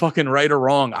with fucking right or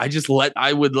wrong,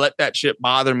 I would let that shit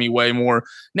bother me way more.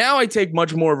 Now I take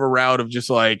much more of a route of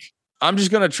just I'm just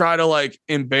going to try to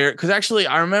embarrass. Cause actually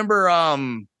I remember,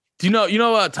 do you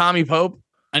know Tommy Pope?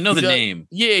 I know the name.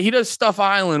 Yeah. He does Stuff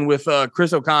Island with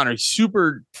Chris O'Connor. He's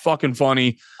super fucking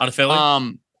funny. Out of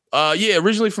Philly? Yeah,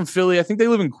 originally from Philly. I think they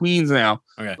live in Queens now.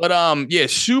 Okay. But yeah,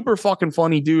 super fucking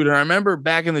funny dude. And I remember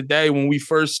back in the day when we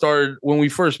first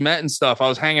met and stuff, I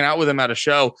was hanging out with him at a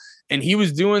show and he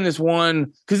was doing this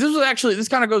one because this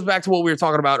kind of goes back to what we were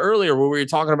talking about earlier, where we were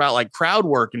talking about crowd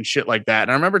work and shit like that.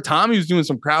 And I remember Tommy was doing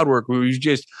some crowd work where he was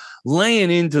just laying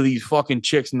into these fucking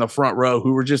chicks in the front row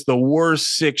who were just the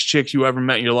worst 6 chicks you ever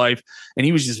met in your life. And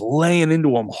he was just laying into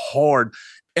them hard.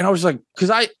 And I was like, because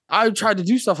I tried to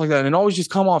do stuff like that and it always just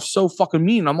come off so fucking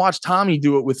mean. I watched Tommy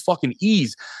do it with fucking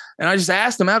ease. And I just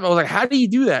asked him after, I was like, how do you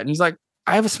do that? And he's like,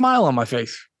 I have a smile on my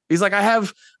face. He's like, I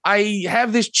have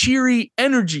this cheery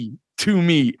energy to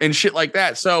me and shit like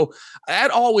that. So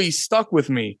that always stuck with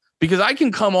me because I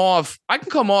can come off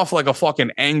like a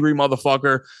fucking angry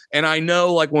motherfucker. And I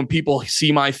know when people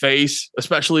see my face,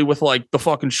 especially with the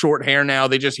fucking short hair now,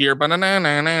 they just hear, you know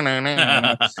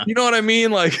what I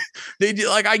mean?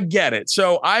 I get it.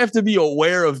 So I have to be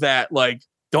aware of that.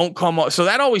 Don't come off. So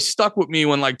that always stuck with me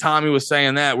when Tommy was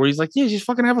saying that, where he's like, yeah, just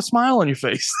fucking have a smile on your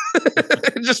face.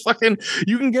 Just fucking,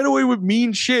 you can get away with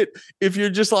mean shit if you're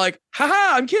just haha,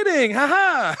 I'm kidding.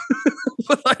 Haha.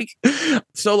 But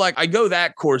I go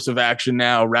that course of action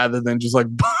now rather than just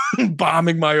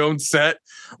bombing my own set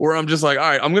where I'm just all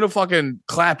right, I'm going to fucking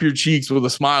clap your cheeks with a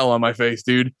smile on my face,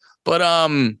 dude. But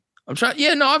I'm trying.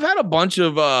 Yeah, no, I've had a bunch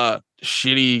of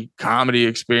shitty comedy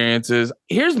experiences.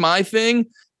 Here's my thing.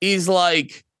 Is don't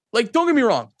get me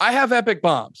wrong. I have epic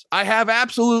bombs. I have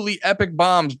absolutely epic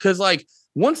bombs because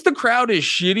once the crowd is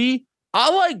shitty,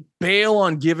 I'll bail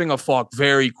on giving a fuck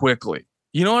very quickly.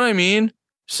 You know what I mean?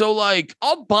 So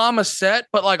I'll bomb a set,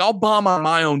 but I'll bomb on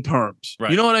my own terms. Right.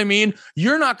 You know what I mean?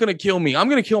 You're not going to kill me. I'm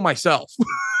going to kill myself.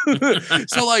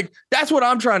 So that's what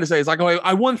I'm trying to say. It's I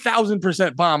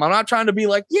 1000% bomb. I'm not trying to be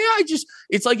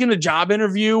it's in a job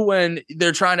interview when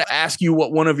they're trying to ask you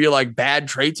what one of your bad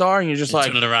traits are. And you're just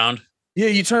turn it around. Yeah,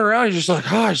 you turn around and you're just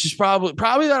it's just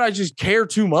probably that I just care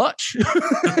too much.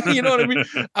 You know what I mean?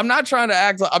 I'm not trying to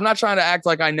act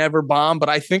like I never bomb, but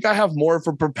I think I have more of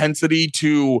a propensity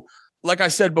to, like I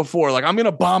said before, I'm going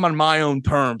to bomb on my own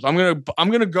terms. I'm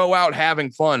going to go out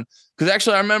having fun. Cause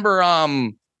actually I remember,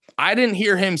 I didn't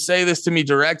hear him say this to me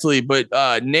directly, but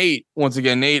Nate, who I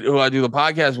do the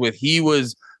podcast with,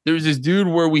 there was this dude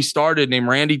where we started named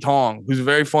Randy Tong, who's a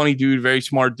very funny dude, very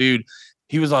smart dude.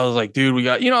 I was like, dude, we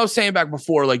got, I was saying back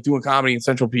before, doing comedy in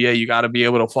Central PA, you got to be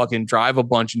able to fucking drive a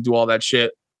bunch and do all that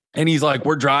shit. And he's like,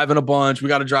 we're driving a bunch. We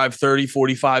got to drive 30,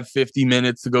 45, 50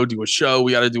 minutes to go do a show.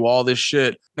 We got to do all this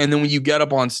shit. And then when you get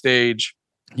up on stage,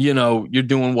 you're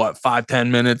doing what, 5-10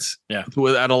 minutes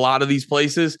at a lot of these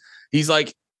places. He's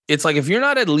like, it's if you're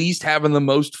not at least having the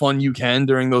most fun you can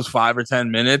during those 5 or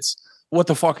 10 minutes, what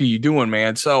the fuck are you doing,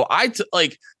 man? So I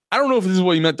don't know if this is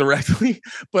what you meant directly,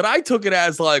 but I took it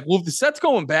as well, if the set's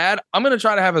going bad, I'm going to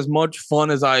try to have as much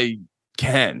fun as I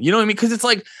can. You know what I mean? Because it's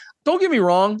like, don't get me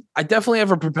wrong, I definitely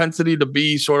have a propensity to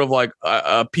be sort of like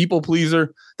a people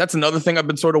pleaser. That's another thing I've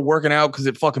been sort of working out because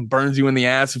it fucking burns you in the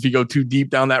ass if you go too deep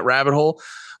down that rabbit hole.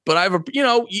 But I have a, you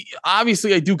know,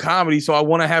 obviously I do comedy, so I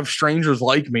want to have strangers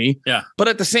like me. Yeah. But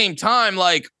at the same time,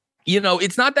 like, you know,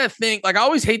 it's not that thing. Like, I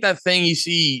always hate that thing you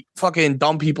see fucking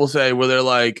dumb people say where they're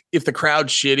like, if the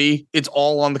crowd's shitty, it's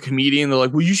all on the comedian. They're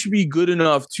like, well, you should be good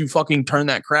enough to fucking turn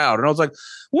that crowd. And I was like,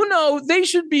 well, no, they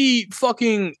should be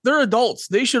fucking, they're adults.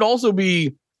 They should also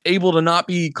be able to not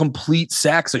be complete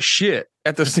sacks of shit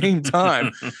at the same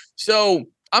time. So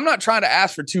I'm not trying to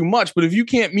ask for too much, but if you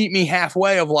can't meet me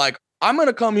halfway of like, I'm going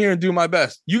to come here and do my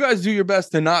best. You guys do your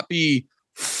best to not be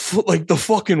like the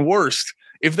fucking worst.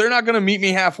 If they're not going to meet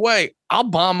me halfway, I'll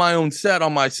bomb my own set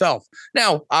on myself.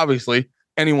 Now, obviously,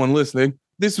 anyone listening,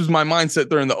 this was my mindset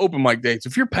during the open mic dates.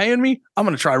 If you're paying me, I'm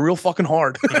going to try real fucking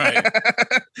hard. Right.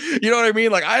 You know what I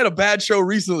mean? Like, I had a bad show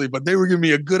recently, but they were giving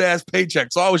me a good ass paycheck.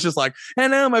 So I was just like,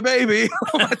 and now my baby.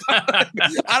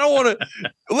 I don't want to.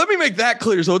 Let me make that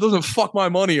clear so it doesn't fuck my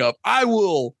money up. I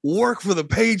will work for the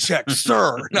paycheck,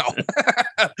 sir. No.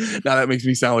 Now that makes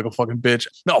me sound like a fucking bitch.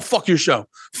 No, fuck your show.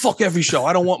 Fuck every show.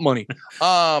 I don't want money.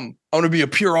 I want to be a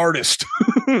pure artist.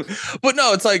 But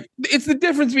no, it's like, it's the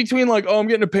difference between like, oh, I'm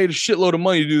getting paid a shitload of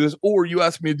money to do this, or you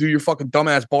ask me to do your fucking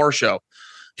dumbass bar show.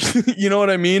 You know what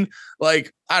I mean?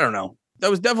 Like, I don't know. That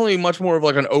was definitely much more of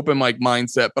like an open mic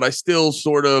mindset, but I still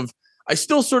sort of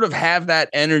have that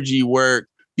energy where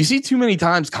you see too many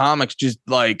times comics just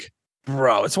like,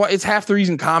 bro, it's half the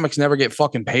reason comics never get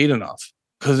fucking paid enough.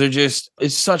 Because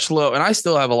it's such low. And I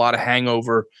still have a lot of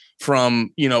hangover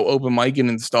from, you know, open micing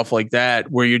and stuff like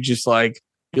that, where you're like,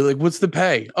 what's the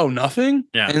pay? Oh, nothing.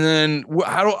 Yeah. And then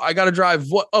I got to drive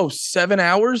 7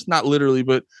 hours? Not literally,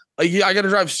 but I got to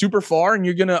drive super far,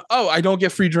 and I don't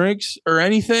get free drinks or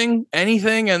anything.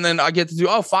 And then I get to do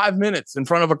 5 minutes in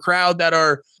front of a crowd that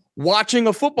are watching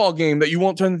a football game that you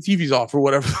won't turn the TVs off or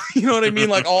whatever. You know what I mean?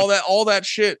 Like all that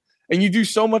shit. And you do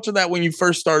so much of that when you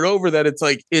first start over that it's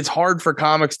like, it's hard for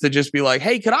comics to just be like,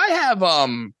 hey, could I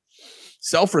have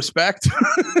self-respect?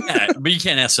 Yeah, but you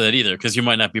can't ask for that either, because you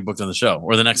might not be booked on the show,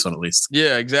 or the next one at least.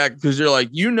 Yeah, exactly. Because you're like,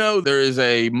 you know, there is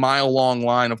a mile-long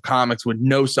line of comics with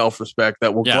no self-respect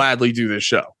that will gladly do this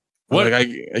show. What? Like,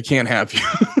 I can't have you.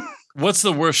 What's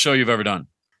the worst show you've ever done?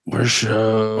 Worst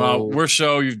show? Well, worst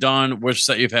show you've done, worst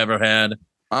set you've ever had?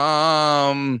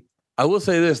 I will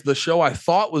say this. The show I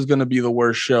thought was going to be the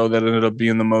worst show that ended up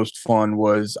being the most fun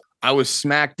was I was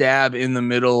smack dab in the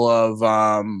middle of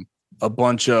a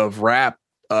bunch of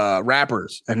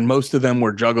rappers, and most of them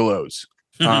were juggalos.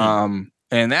 And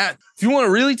that, if you want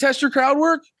to really test your crowd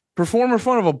work, perform in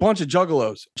front of a bunch of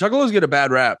juggalos. Juggalos get a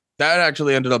bad rap. That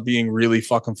actually ended up being really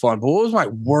fucking fun. But what was my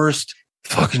worst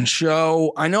fucking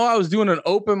show? I know I was doing an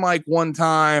open mic one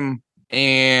time,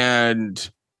 and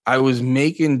I was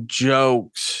making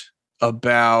jokes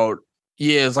about,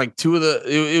 it's like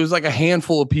it was like a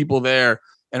handful of people there.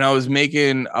 And I was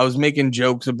making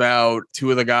jokes about two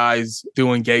of the guys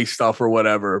doing gay stuff or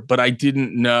whatever, but I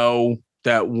didn't know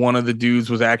that one of the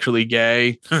dudes was actually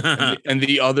gay and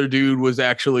the other dude was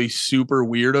actually super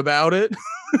weird about it.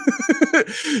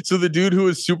 So the dude who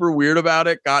was super weird about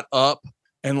it got up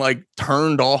and like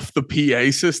turned off the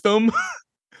PA system.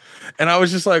 And I was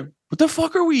just like, what the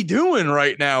fuck are we doing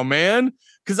right now, man?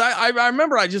 Because I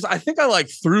remember I think I like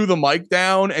threw the mic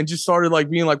down and just started like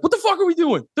being like, what the fuck are we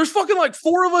doing? There's fucking like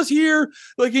 4 of us here.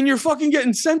 Like, and you're fucking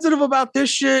getting sensitive about this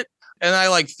shit. And I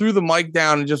like threw the mic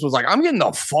down and just was like, I'm getting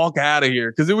the fuck out of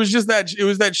here. Cause it was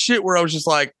that shit where I was just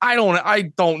like, I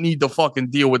don't need to fucking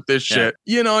deal with this shit.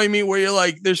 You know what I mean? Where you're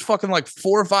like, there's fucking like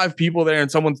 4 or 5 people there and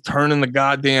someone's turning the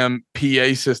goddamn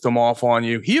PA system off on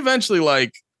you. He eventually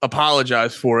like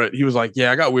apologized for it. He was like,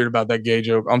 yeah, I got weird about that gay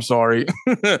joke. I'm sorry.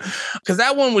 Cause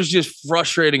that one was just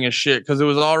frustrating as shit. Cause it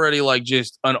was already like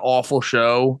just an awful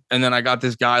show. And then I got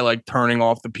this guy like turning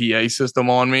off the PA system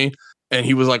on me. And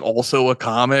he was like also a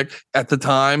comic at the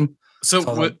time.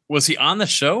 So was he on the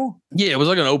show? Yeah, it was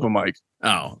like an open mic.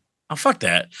 Oh, fuck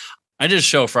that. I did a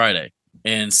show Friday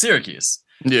in Syracuse.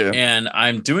 Yeah. And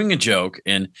I'm doing a joke.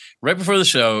 And right before the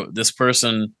show, this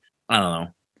person, I don't know,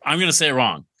 I'm going to say it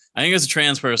wrong. I think it's a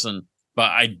trans person,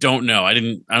 but I don't know. I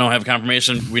don't have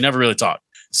confirmation. We never really talked.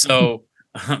 So,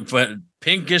 but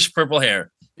pinkish purple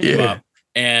hair. Yeah.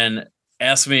 And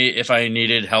asked me if I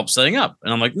needed help setting up.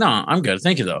 And I'm like, no, I'm good.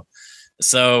 Thank you, though.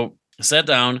 So I sat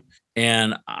down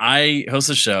and I host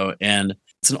a show, and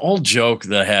it's an old joke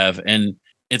that I have. And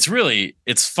it's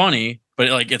funny,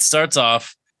 but it starts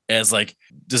off as like,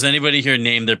 does anybody here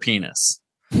name their penis?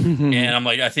 And I'm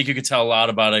like, I think you could tell a lot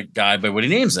about a guy by what he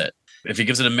names it. If he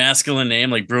gives it a masculine name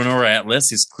like Bruno or Atlas,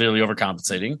 he's clearly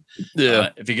overcompensating. Yeah.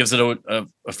 If he gives it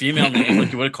a female name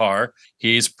like you would a car,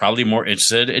 he's probably more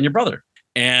interested in your brother.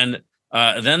 And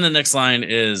then the next line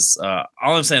is, all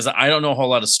I'm saying is that I don't know a whole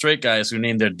lot of straight guys who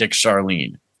named their dick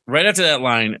Charlene. Right after that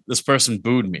line, this person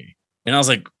booed me. And I was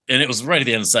like, and it was right at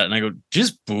the end of the set. And I go,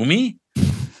 just boo me? And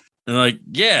they're like,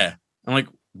 yeah. I'm like,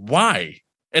 why?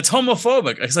 It's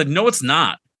homophobic. I said, no, it's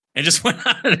not. And just went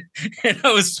on. And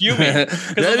I was fuming.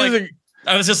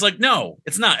 I was just like, no,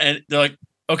 it's not. And they're like,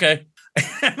 okay.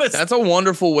 That's a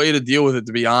wonderful way to deal with it,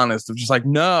 to be honest. I'm just like,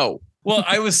 no. Well,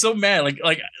 I was so mad. Like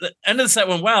the end of the set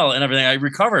went well and everything. I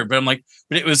recovered, but I'm like,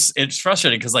 but it's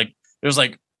frustrating because like there was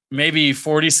like maybe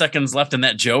 40 seconds left in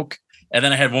that joke. And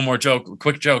then I had one more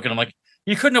quick joke. And I'm like,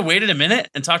 you couldn't have waited a minute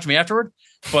and talked to me afterward.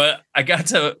 But I got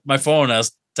to my phone. I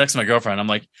was texting my girlfriend. I'm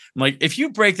like, if you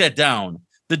break that down,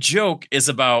 the joke is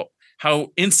about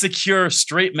how insecure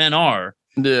straight men are.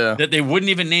 Yeah. That they wouldn't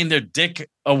even name their dick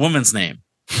a woman's name.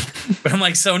 But I'm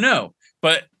like, so no.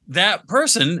 But that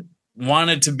person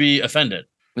wanted to be offended.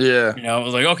 Yeah. You know, I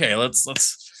was like, okay, let's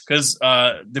because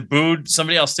they booed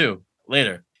somebody else too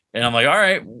later. And I'm like, all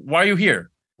right, why are you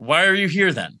here? Why are you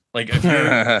here then? Like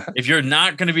if you're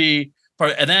not going to be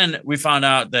part, and then we found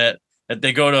out that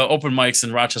they go to open mics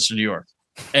in Rochester, New York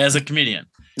as a comedian.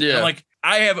 Yeah. I'm like,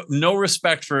 I have no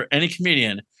respect for any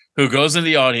comedian who goes into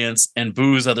the audience and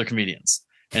boos other comedians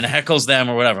and heckles them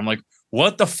or whatever. I'm like,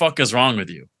 what the fuck is wrong with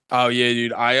you? Oh yeah,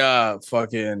 dude. I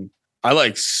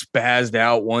like spazzed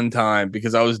out one time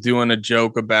because I was doing a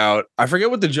joke about, I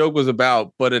forget what the joke was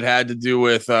about, but it had to do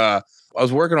with, I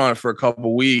was working on it for a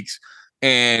couple weeks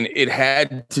and it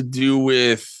had to do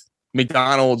with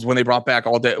McDonald's when they brought back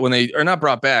not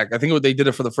brought back. I think they did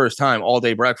it for the first time, all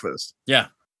day breakfast. Yeah.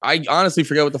 I honestly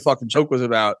forget what the fucking joke was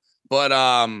about, but,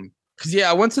 cause yeah,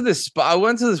 I went to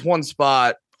this one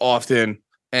spot often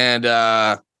and,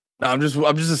 I'm just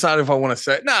deciding if I want to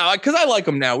say no, because I like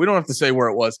them now. We don't have to say where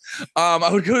it was.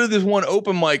 I would go to this one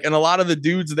open mic, and a lot of the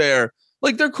dudes there,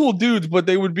 like they're cool dudes, but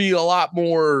they would be a lot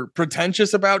more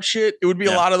pretentious about shit. It would be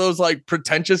a lot of those like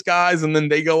pretentious guys, and then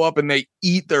they go up and they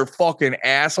eat their fucking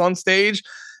ass on stage,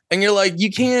 and you're like,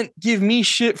 you can't give me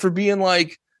shit for being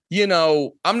like, you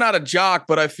know, I'm not a jock,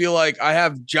 but I feel like I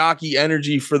have jockey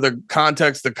energy for the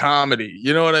context of comedy.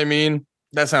 You know what I mean?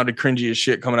 That sounded cringy as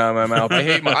shit coming out of my mouth.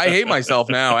 I hate myself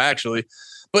now, actually.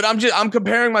 But I'm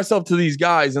comparing myself to these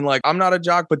guys and like, I'm not a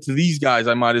jock, but to these guys,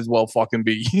 I might as well fucking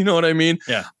be. You know what I mean?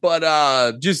 Yeah.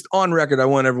 But just on record, I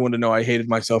want everyone to know I hated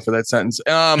myself for that sentence.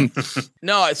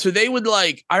 No, so they would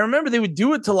like, I remember they would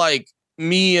do it to like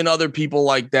me and other people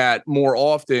like that more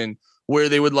often, where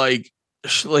they would like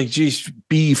just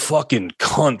be fucking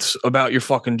cunts about your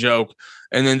fucking joke.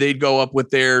 And then they'd go up with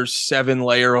their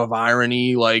 7-layer of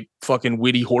irony, like fucking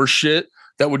witty horse shit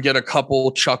that would get a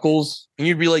couple chuckles. And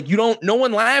you'd be like, no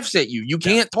one laughs at you. You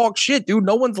can't talk shit, dude.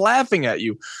 No one's laughing at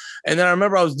you. And then I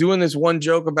remember I was doing this one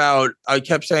joke about, I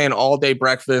kept saying all day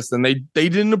breakfast, and they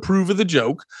didn't approve of the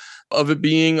joke of it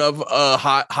being of a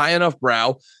high enough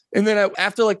brow. And then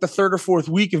after like the third or fourth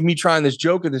week of me trying this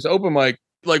joke at this open mic,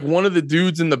 like one of the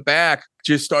dudes in the back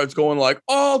just starts going like,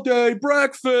 all day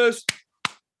breakfast.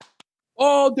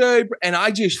 All day. And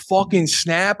I just fucking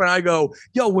snap and I go,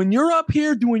 yo, when you're up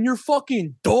here doing your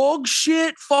fucking dog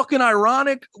shit, fucking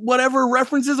ironic, whatever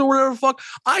references or whatever fuck,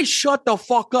 I shut the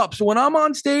fuck up. So when I'm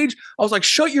on stage, I was like,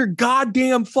 shut your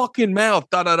goddamn fucking mouth,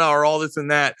 or all this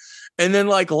and that. And then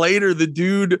like later the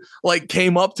dude like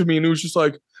came up to me and he was just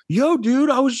like, yo, dude,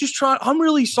 I was just trying. I'm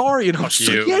really sorry. And I was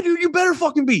like, yeah, dude, you better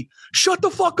fucking be. Shut the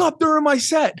fuck up during my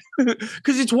set.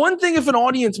 Because it's one thing if an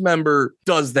audience member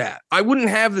does that. I wouldn't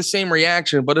have the same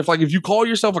reaction. But if you call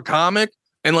yourself a comic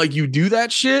and like you do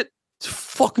that shit, it's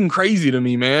fucking crazy to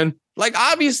me, man. Like,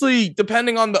 obviously,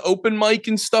 depending on the open mic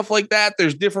and stuff like that,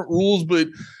 there's different rules. But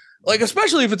like,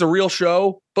 especially if it's a real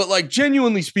show. But like,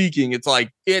 genuinely speaking, it's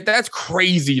like, that's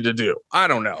crazy to do. I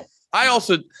don't know. I'm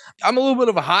a little bit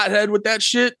of a hothead with that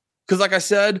shit. Because like I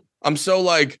said, I'm so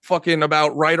like fucking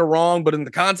about right or wrong, but in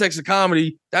the context of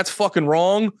comedy, that's fucking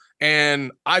wrong.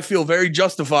 And I feel very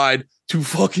justified to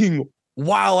fucking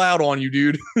wow out on you,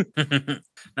 dude.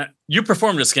 You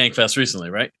performed at Skankfest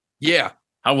recently, right? Yeah.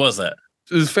 How was that?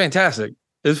 It was fantastic.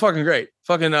 It was fucking great.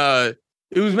 Fucking,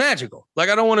 it was magical. Like,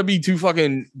 I don't want to be too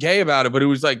fucking gay about it, but it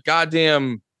was like,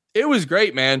 goddamn, it was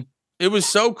great, man. It was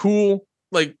so cool.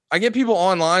 Like, I get people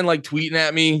online like tweeting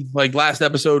at me like last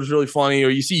episode was really funny, or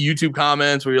you see YouTube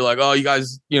comments where you're like, oh, you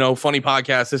guys, funny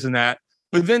podcast, this and that.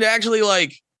 But then to actually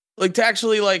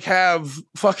have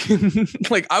fucking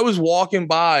like, I was walking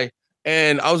by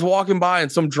and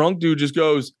some drunk dude just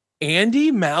goes,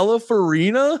 Andy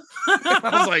Malafarina? I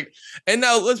was like, and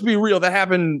now let's be real, that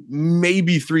happened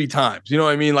maybe 3 times. You know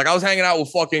what I mean? Like I was hanging out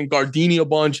with fucking Gardini a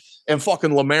bunch and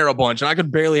fucking Lemaire a bunch, and I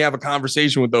could barely have a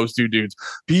conversation with those 2 dudes.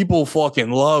 People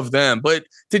fucking love them. But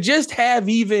to just have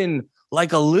even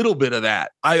like a little bit of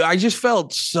that, I just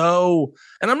felt so,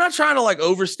 and I'm not trying to like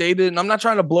overstate it, and I'm not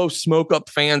trying to blow smoke up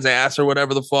fans' ass or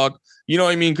whatever the fuck. You know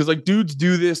what I mean? Because like dudes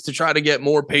do this to try to get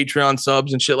more Patreon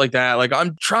subs and shit like that. Like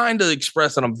I'm trying to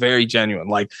express that I'm very genuine.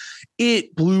 Like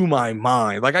it blew my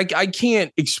mind. Like I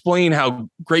can't explain how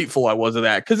grateful I was of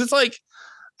that. Because it's like,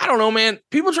 I don't know, man.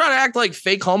 People try to act like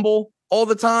fake humble all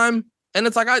the time. And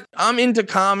it's like, I'm into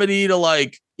comedy to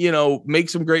like, you know, make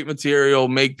some great material,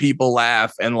 make people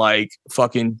laugh, and like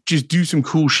fucking just do some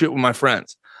cool shit with my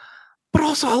friends. But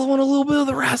also, I want a little bit of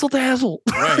the razzle dazzle.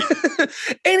 Right.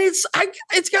 And it's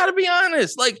got to be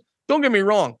honest. Like, don't get me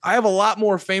wrong. I have a lot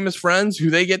more famous friends who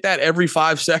they get that every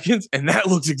 5 seconds, and that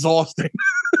looks exhausting.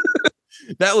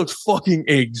 That looks fucking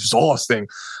exhausting.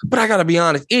 But I got to be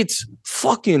honest, it's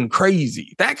fucking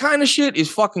crazy. That kind of shit is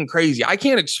fucking crazy. I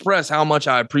can't express how much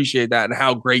I appreciate that and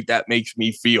how great that makes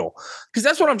me feel. Because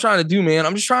that's what I'm trying to do, man.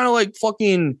 I'm just trying to like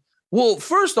fucking... Well,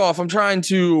 first off, I'm trying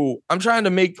to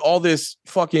make all this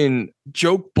fucking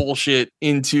joke bullshit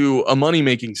into a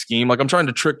money-making scheme. Like I'm trying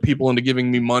to trick people into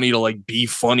giving me money to like be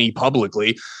funny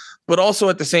publicly. But also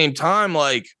at the same time,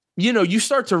 like, you know, you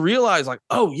start to realize like,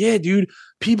 oh yeah, dude,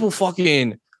 people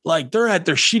fucking like they're at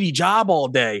their shitty job all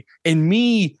day, and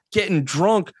me getting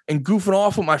drunk and goofing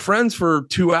off with my friends for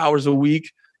 2 hours a week,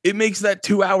 it makes that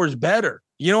 2 hours better.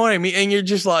 You know what I mean? And you're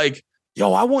just like,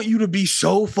 yo, I want you to be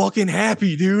so fucking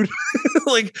happy, dude.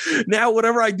 Like now,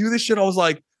 whenever I do this shit, I was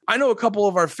like, I know a couple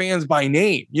of our fans by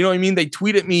name. You know what I mean? They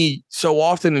tweet at me so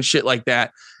often and shit like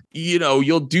that. You know,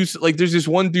 you'll do like, there's this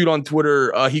one dude on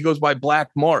Twitter. He goes by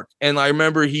Black Mark. And I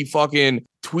remember he fucking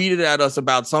tweeted at us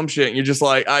about some shit. And you're just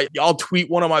like, I'll tweet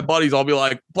one of my buddies. I'll be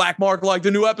like, Black Mark, like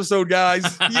the new episode, guys.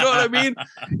 You know what I mean?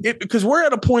 Because we're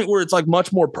at a point where it's like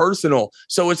much more personal.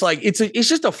 So it's like, it's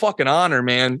just a fucking honor,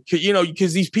 man. You know,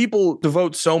 because these people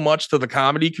devote so much to the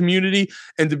comedy community,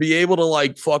 and to be able to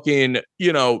like fucking,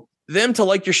 you know, them to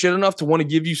like your shit enough to want to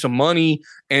give you some money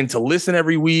and to listen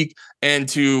every week and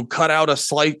to cut out a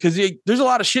slight, because there's a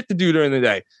lot of shit to do during the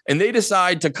day, and they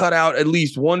decide to cut out at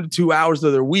least 1 to 2 hours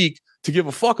of their week to give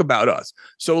a fuck about us.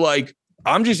 So like,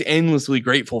 I'm just endlessly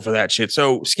grateful for that shit.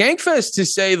 So Skankfest, to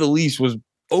say the least, was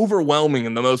overwhelming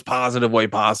in the most positive way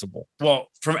possible. Well,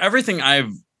 from everything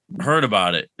I've heard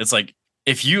about it, it's like,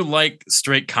 if you like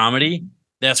straight comedy,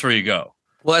 that's where you go.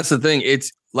 Well, that's the thing.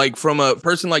 It's like, from a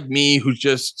person like me who's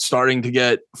just starting to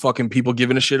get fucking people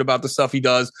giving a shit about the stuff he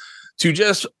does, to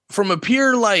just from a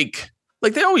peer, like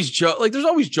they always joke, like there's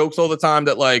always jokes all the time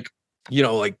that like, you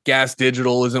know, like Gas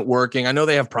Digital isn't working. I know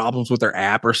they have problems with their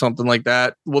app or something like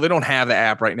that. Well, they don't have the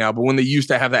app right now, but when they used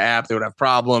to have the app, they would have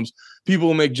problems. People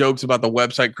will make jokes about the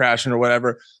website crashing or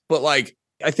whatever. But like,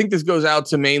 I think this goes out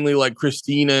to mainly like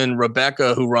Christina and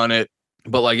Rebecca who run it.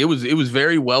 But like, it was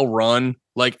very well run.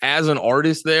 Like, as an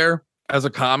artist there, as a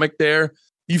comic there,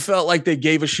 you felt like they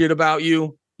gave a shit about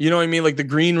you. You know what I mean? Like, the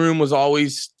green room was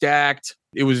always stacked.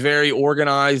 It was very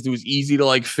organized. It was easy to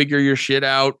like figure your shit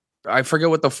out. I forget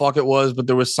what the fuck it was, but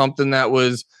there was some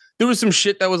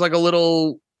shit that was like a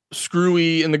little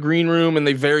screwy in the green room, and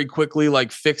they very quickly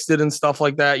like fixed it and stuff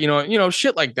like that. You know,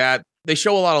 shit like that. They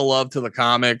show a lot of love to the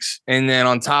comics. And then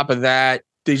on top of that,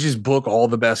 they just book all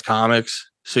the best comics.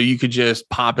 So you could just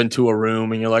pop into a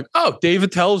room and you're like, oh, Dave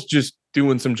Attell's just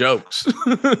doing some jokes.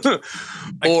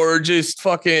 Or just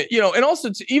fucking, you know, and also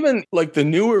it's even like the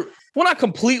newer, well, not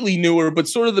completely newer, but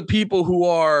sort of the people who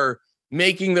are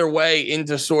making their way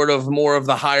into sort of more of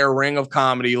the higher ring of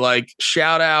comedy. Like,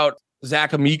 shout out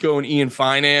Zach Amico and Ian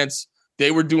Finance.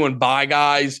 They were doing Bye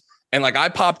Guys. And like, I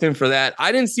popped in for that.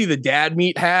 I didn't see the Dad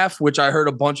Meat half, which I heard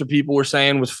a bunch of people were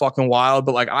saying was fucking wild.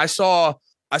 But like, I saw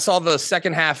the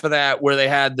second half of that where they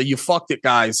had the You Fucked It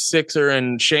guys, Sixer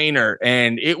and Shaner.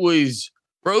 And it was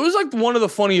like one of the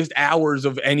funniest hours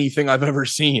of anything I've ever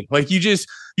seen. Like, you just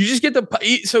get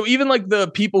so even like the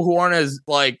people who aren't as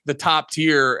like the top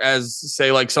tier as,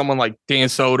 say, like someone like Dan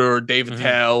Soder or Dave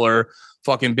Attell or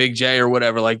fucking Big J or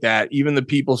whatever like that, even the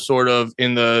people sort of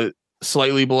in the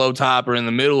slightly below top or in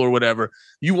the middle or whatever,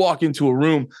 you walk into a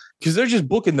room because they're just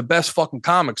booking the best fucking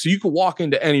comics. So you could walk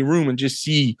into any room and just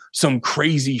see some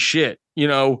crazy shit. You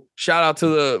know, shout out to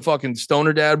the fucking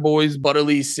Stoner Dad boys,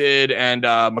 Butterly, Sid, and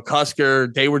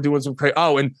McCusker. They were doing some crazy.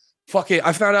 Oh, and fucking,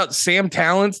 I found out Sam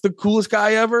Tallent's the coolest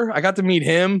guy ever. I got to meet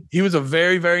him. He was a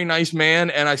very, very nice man.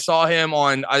 And I saw him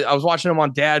I was watching him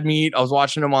on Dad Meat. I was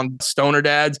watching him on Stoner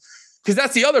Dads. because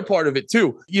that's the other part of it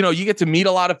too. You know, you get to meet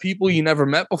a lot of people you never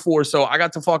met before. So I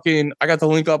got to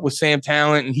link up with Sam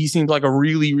Talent, and he seems like a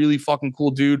really, really fucking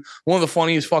cool dude. One of the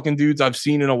funniest fucking dudes I've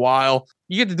seen in a while.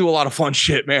 You get to do a lot of fun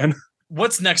shit, man.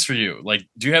 What's next for you? Like,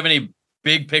 do you have any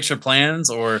big picture plans,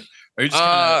 or are you just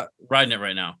kind of riding it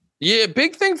right now? Yeah,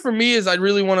 big thing for me is I just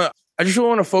really want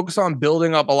to focus on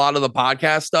building up a lot of the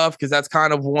podcast stuff, because that's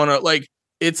kind of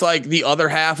it's like the other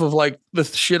half of like the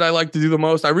shit I like to do the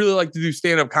most. I really like to do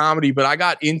stand-up comedy, but I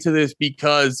got into this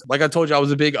because, like I told you, I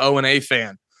was a big O&A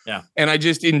fan. Yeah. And I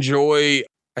just enjoy,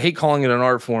 I hate calling it an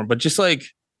art form, but just like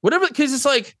whatever, because it's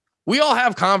like we all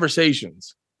have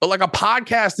conversations, but like a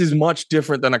podcast is much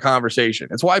different than a conversation.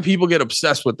 It's why people get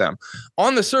obsessed with them.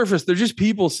 On the surface, they're just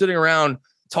people sitting around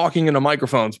talking into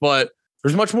microphones, but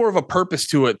there's much more of a purpose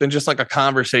to it than just like a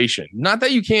conversation. Not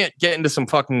that you can't get into some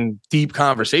fucking deep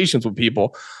conversations with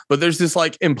people, but there's this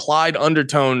like implied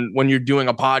undertone when you're doing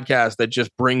a podcast that just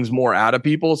brings more out of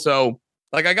people. So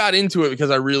like I got into it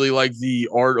because I really like the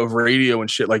art of radio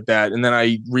and shit like that. And then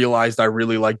I realized I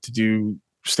really like to do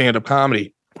stand-up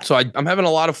comedy. So I'm having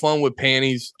a lot of fun with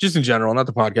Panties, just in general, not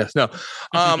the podcast. No,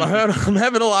 I'm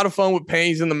having a lot of fun with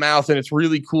Panties in the Mouth, and it's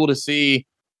really cool to see.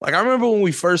 Like, I remember when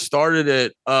we first started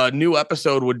it, a new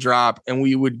episode would drop and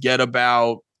we would get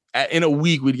in a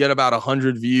week, we'd get about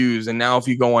 100 views. And now if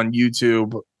you go on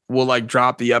YouTube, we'll like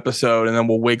drop the episode and then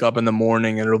we'll wake up in the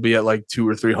morning and it'll be at like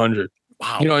 200 or 300.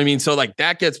 Wow. You know what I mean? So like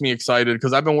that gets me excited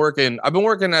because I've been working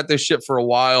at this shit for a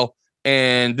while.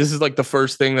 And this is like the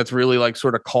first thing that's really like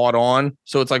sort of caught on.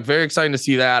 So it's like very exciting to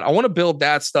see that. I want to build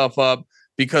that stuff up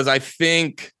because I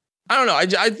think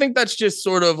that's just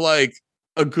sort of like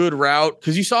a good route,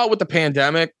 because you saw it with the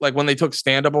pandemic. Like when they took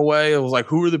stand-up away, it was like,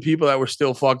 who are the people that were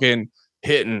still fucking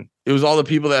hitting? It was all the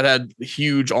people that had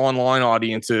huge online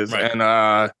audiences, right,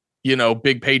 and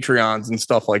big Patreons and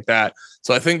stuff like that.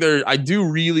 So I think I do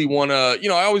really want to,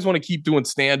 I always want to keep doing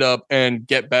stand-up and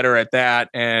get better at that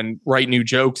and write new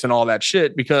jokes and all that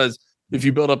shit, because if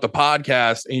you build up the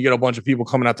podcast and you get a bunch of people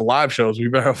coming out to live shows, we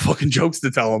better have fucking jokes to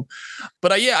tell them.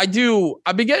 But I've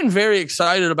been getting very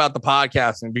excited about the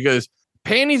podcasting because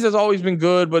Panties has always been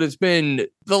good, but it's been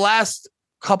the last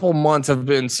couple months have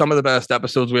been some of the best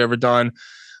episodes we ever done.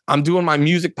 I'm doing my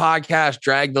music podcast,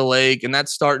 Drag the Lake, and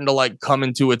that's starting to like come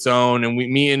into its own. And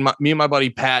me and my buddy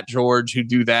Pat George, who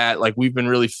do that, like we've been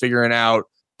really figuring out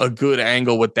a good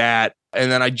angle with that.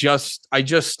 And then I just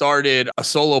started a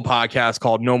solo podcast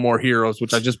called No More Heroes,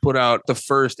 which I just put out the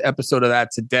first episode of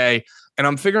that today. And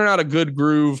I'm figuring out a good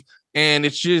groove. And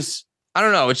it's just, I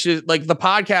don't know. It's just like the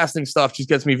podcasting stuff just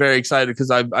gets me very excited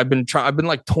because I've been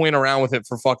like toying around with it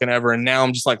for fucking ever. And now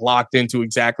I'm just like locked into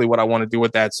exactly what I want to do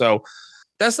with that. So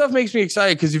that stuff makes me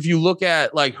excited because if you look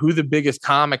at like who the biggest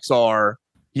comics are,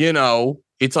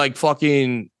 it's like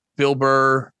fucking Bill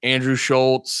Burr, Andrew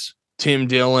Schultz, Tim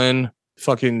Dillon,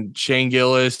 fucking Shane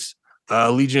Gillis,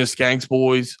 Legion of Skanks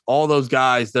Boys, all those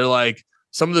guys. They're like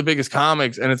some of the biggest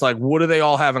comics, and it's like, what do they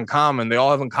all have in common? They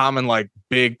all have in common like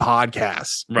big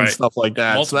podcasts, right, and stuff like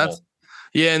that. Multiple. So that's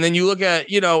and then you look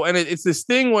at and it's this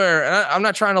thing where, and I'm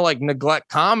not trying to like neglect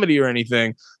comedy or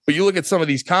anything, but you look at some of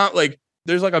these like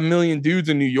there's like a million dudes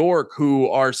in New York who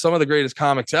are some of the greatest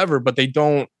comics ever, but they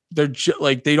don't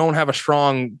have a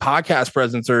strong podcast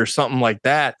presence or something like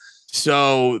that.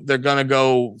 So they're gonna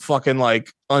go fucking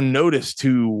like unnoticed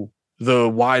to the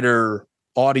wider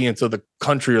audience of the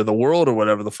country or the world or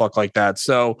whatever the fuck like that.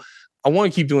 So I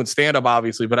want to keep doing stand-up,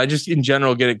 obviously, but I just in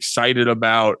general get excited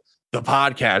about the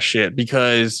podcast shit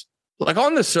because like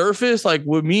on the surface, like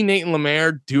with me, Nate and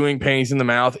Lemaire doing Panties in the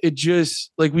Mouth, it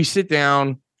just like we sit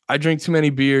down, I drink too many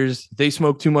beers, they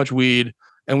smoke too much weed,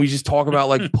 and we just talk about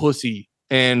like pussy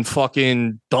and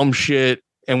fucking dumb shit.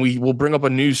 And we will bring up a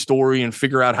news story and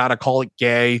figure out how to call it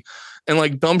gay and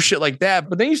like dumb shit like that.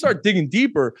 But then you start digging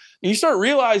deeper and you start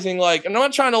realizing like, and I'm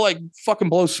not trying to like fucking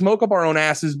blow smoke up our own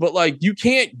asses, but like you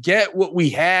can't get what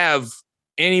we have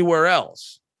anywhere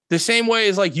else. The same way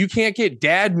as like you can't get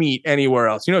dad meat anywhere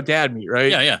else. You know dad meat,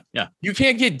 right? Yeah. You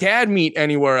can't get dad meat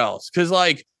anywhere else because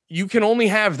like you can only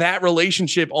have that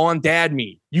relationship on Dad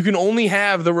Meat. You can only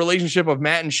have the relationship of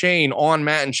Matt and Shane on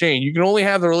Matt and Shane. You can only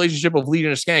have the relationship of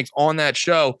Legion of Skanks on that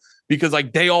show because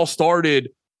like they all started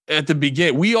at the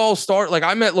beginning. We all start like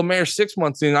I met Lemaire 6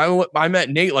 months in. I met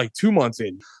Nate like 2 months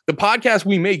in. The podcast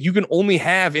we make, you can only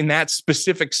have in that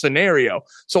specific scenario.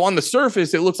 So on the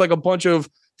surface, it looks like a bunch of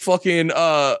fucking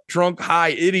drunk high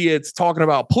idiots talking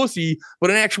about pussy, but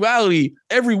in actuality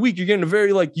every week you're getting a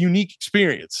very like unique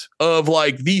experience of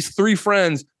like these three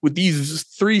friends with these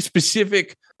three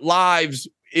specific lives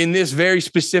in this very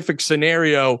specific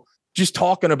scenario just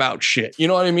talking about shit, you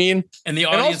know what I mean? And the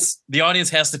audience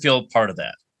has to feel part of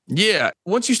that. Yeah.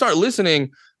 Once you start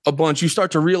listening a bunch, you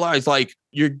start to realize like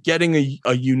you're getting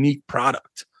a unique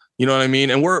product. You know what I mean?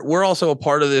 And we're also a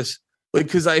part of this, like,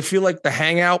 because I feel like the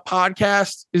Hangout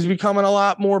podcast is becoming a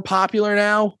lot more popular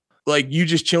now. Like you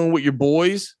just chilling with your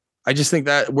boys. I just think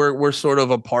that we're sort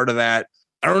of a part of that.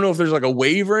 I don't know if there's like a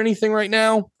wave or anything right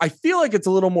now. I feel like it's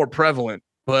a little more prevalent,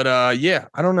 but yeah,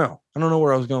 I don't know. I don't know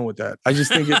where I was going with that. I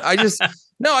just think I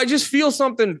just feel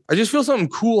something. I just feel something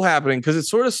cool happening because it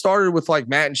sort of started with like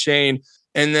Matt and Shane,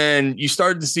 and then you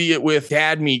started to see it with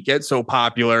Dad Meat get so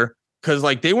popular because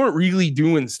like they weren't really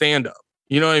doing stand up.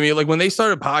 You know what I mean? Like when they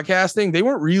started podcasting, they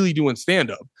weren't really doing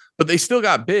stand up, but they still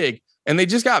got big, and they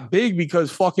just got big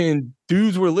because fucking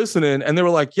dudes were listening, and they were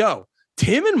like, "Yo,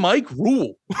 Tim and Mike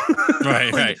rule."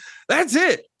 Right, Like, right. That's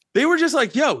it. They were just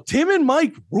like, "Yo, Tim and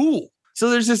Mike rule." So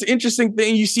there's this interesting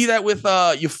thing. You see that with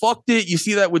You Fucked It. You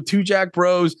see that with Two Jack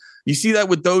Bros. You see that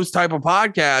with those type of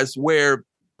podcasts where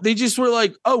they just were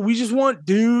like, "Oh, we just want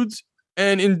dudes."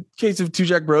 And in case of Two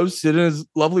Jack Bros, Sid and his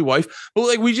lovely wife, but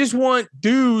like we just want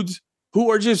dudes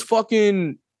who are just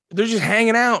fucking. They're just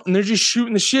hanging out and they're just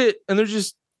shooting the shit and they're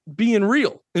just being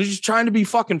real. They're just trying to be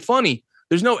fucking funny.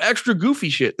 There's no extra goofy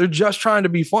shit. They're just trying to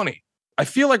be funny. I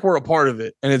feel like we're a part of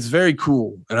it, and it's very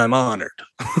cool, and I'm honored.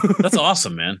 That's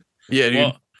awesome, man. Yeah, dude.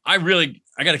 Well, I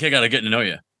got a kick out of getting to know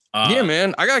you. Yeah,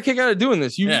 man. I got a kick out of doing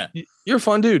this. You're a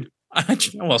fun dude.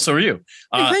 Well, so are you.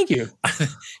 Hey, thank you.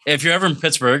 If you're ever in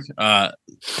Pittsburgh,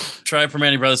 try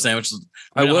Permane Brothers sandwich.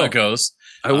 I will. How it goes.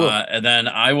 I will. And then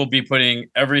I will be putting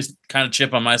every kind of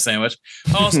chip on my sandwich.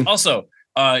 Also,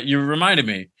 you reminded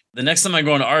me, the next time I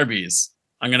go into Arby's,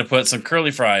 I'm going to put some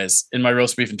curly fries in my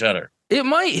roast beef and cheddar. It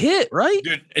might hit, right?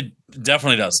 Dude, it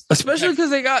definitely does. Especially because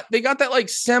they got that like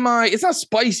it's not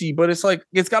spicy, but it's like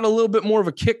it's got a little bit more of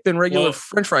a kick than regular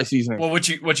French fry seasoning. Well, what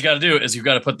you got to do is you've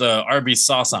got to put the Arby's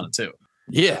sauce on it too.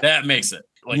 Yeah. That makes it.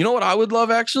 Like, you know what I would love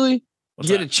actually?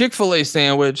 Get a Chick-fil-A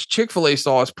sandwich, Chick-fil-A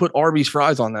sauce, put Arby's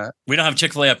fries on that. We don't have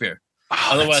Chick-fil-A up here. Oh,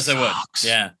 otherwise I would.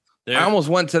 Yeah. I almost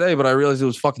went today, but I realized it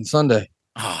was fucking Sunday.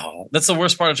 Oh, that's the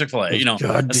worst part of Chick-fil-A. You know,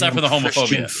 aside from the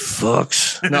homophobia.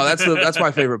 Fucks. No, that's my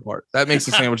favorite part. That makes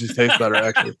the sandwiches taste better,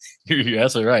 actually. You're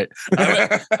absolutely right.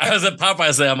 I was at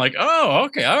Popeyes today. I'm like, oh,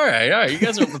 okay, all right. You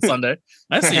guys are open Sunday.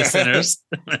 I see you sinners.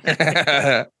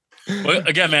 Well,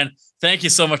 again, man, thank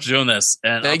you so much for doing this.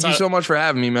 And thank you so much for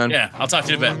having me, man. Yeah, I'll talk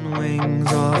to you in a bit.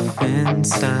 Wings off in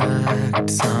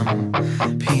stacks. I'm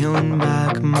peeling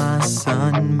back my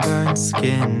sunburned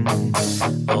skin.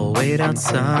 I'll wait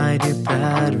outside your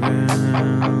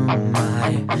bedroom.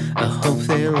 I hope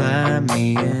they let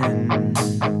me in.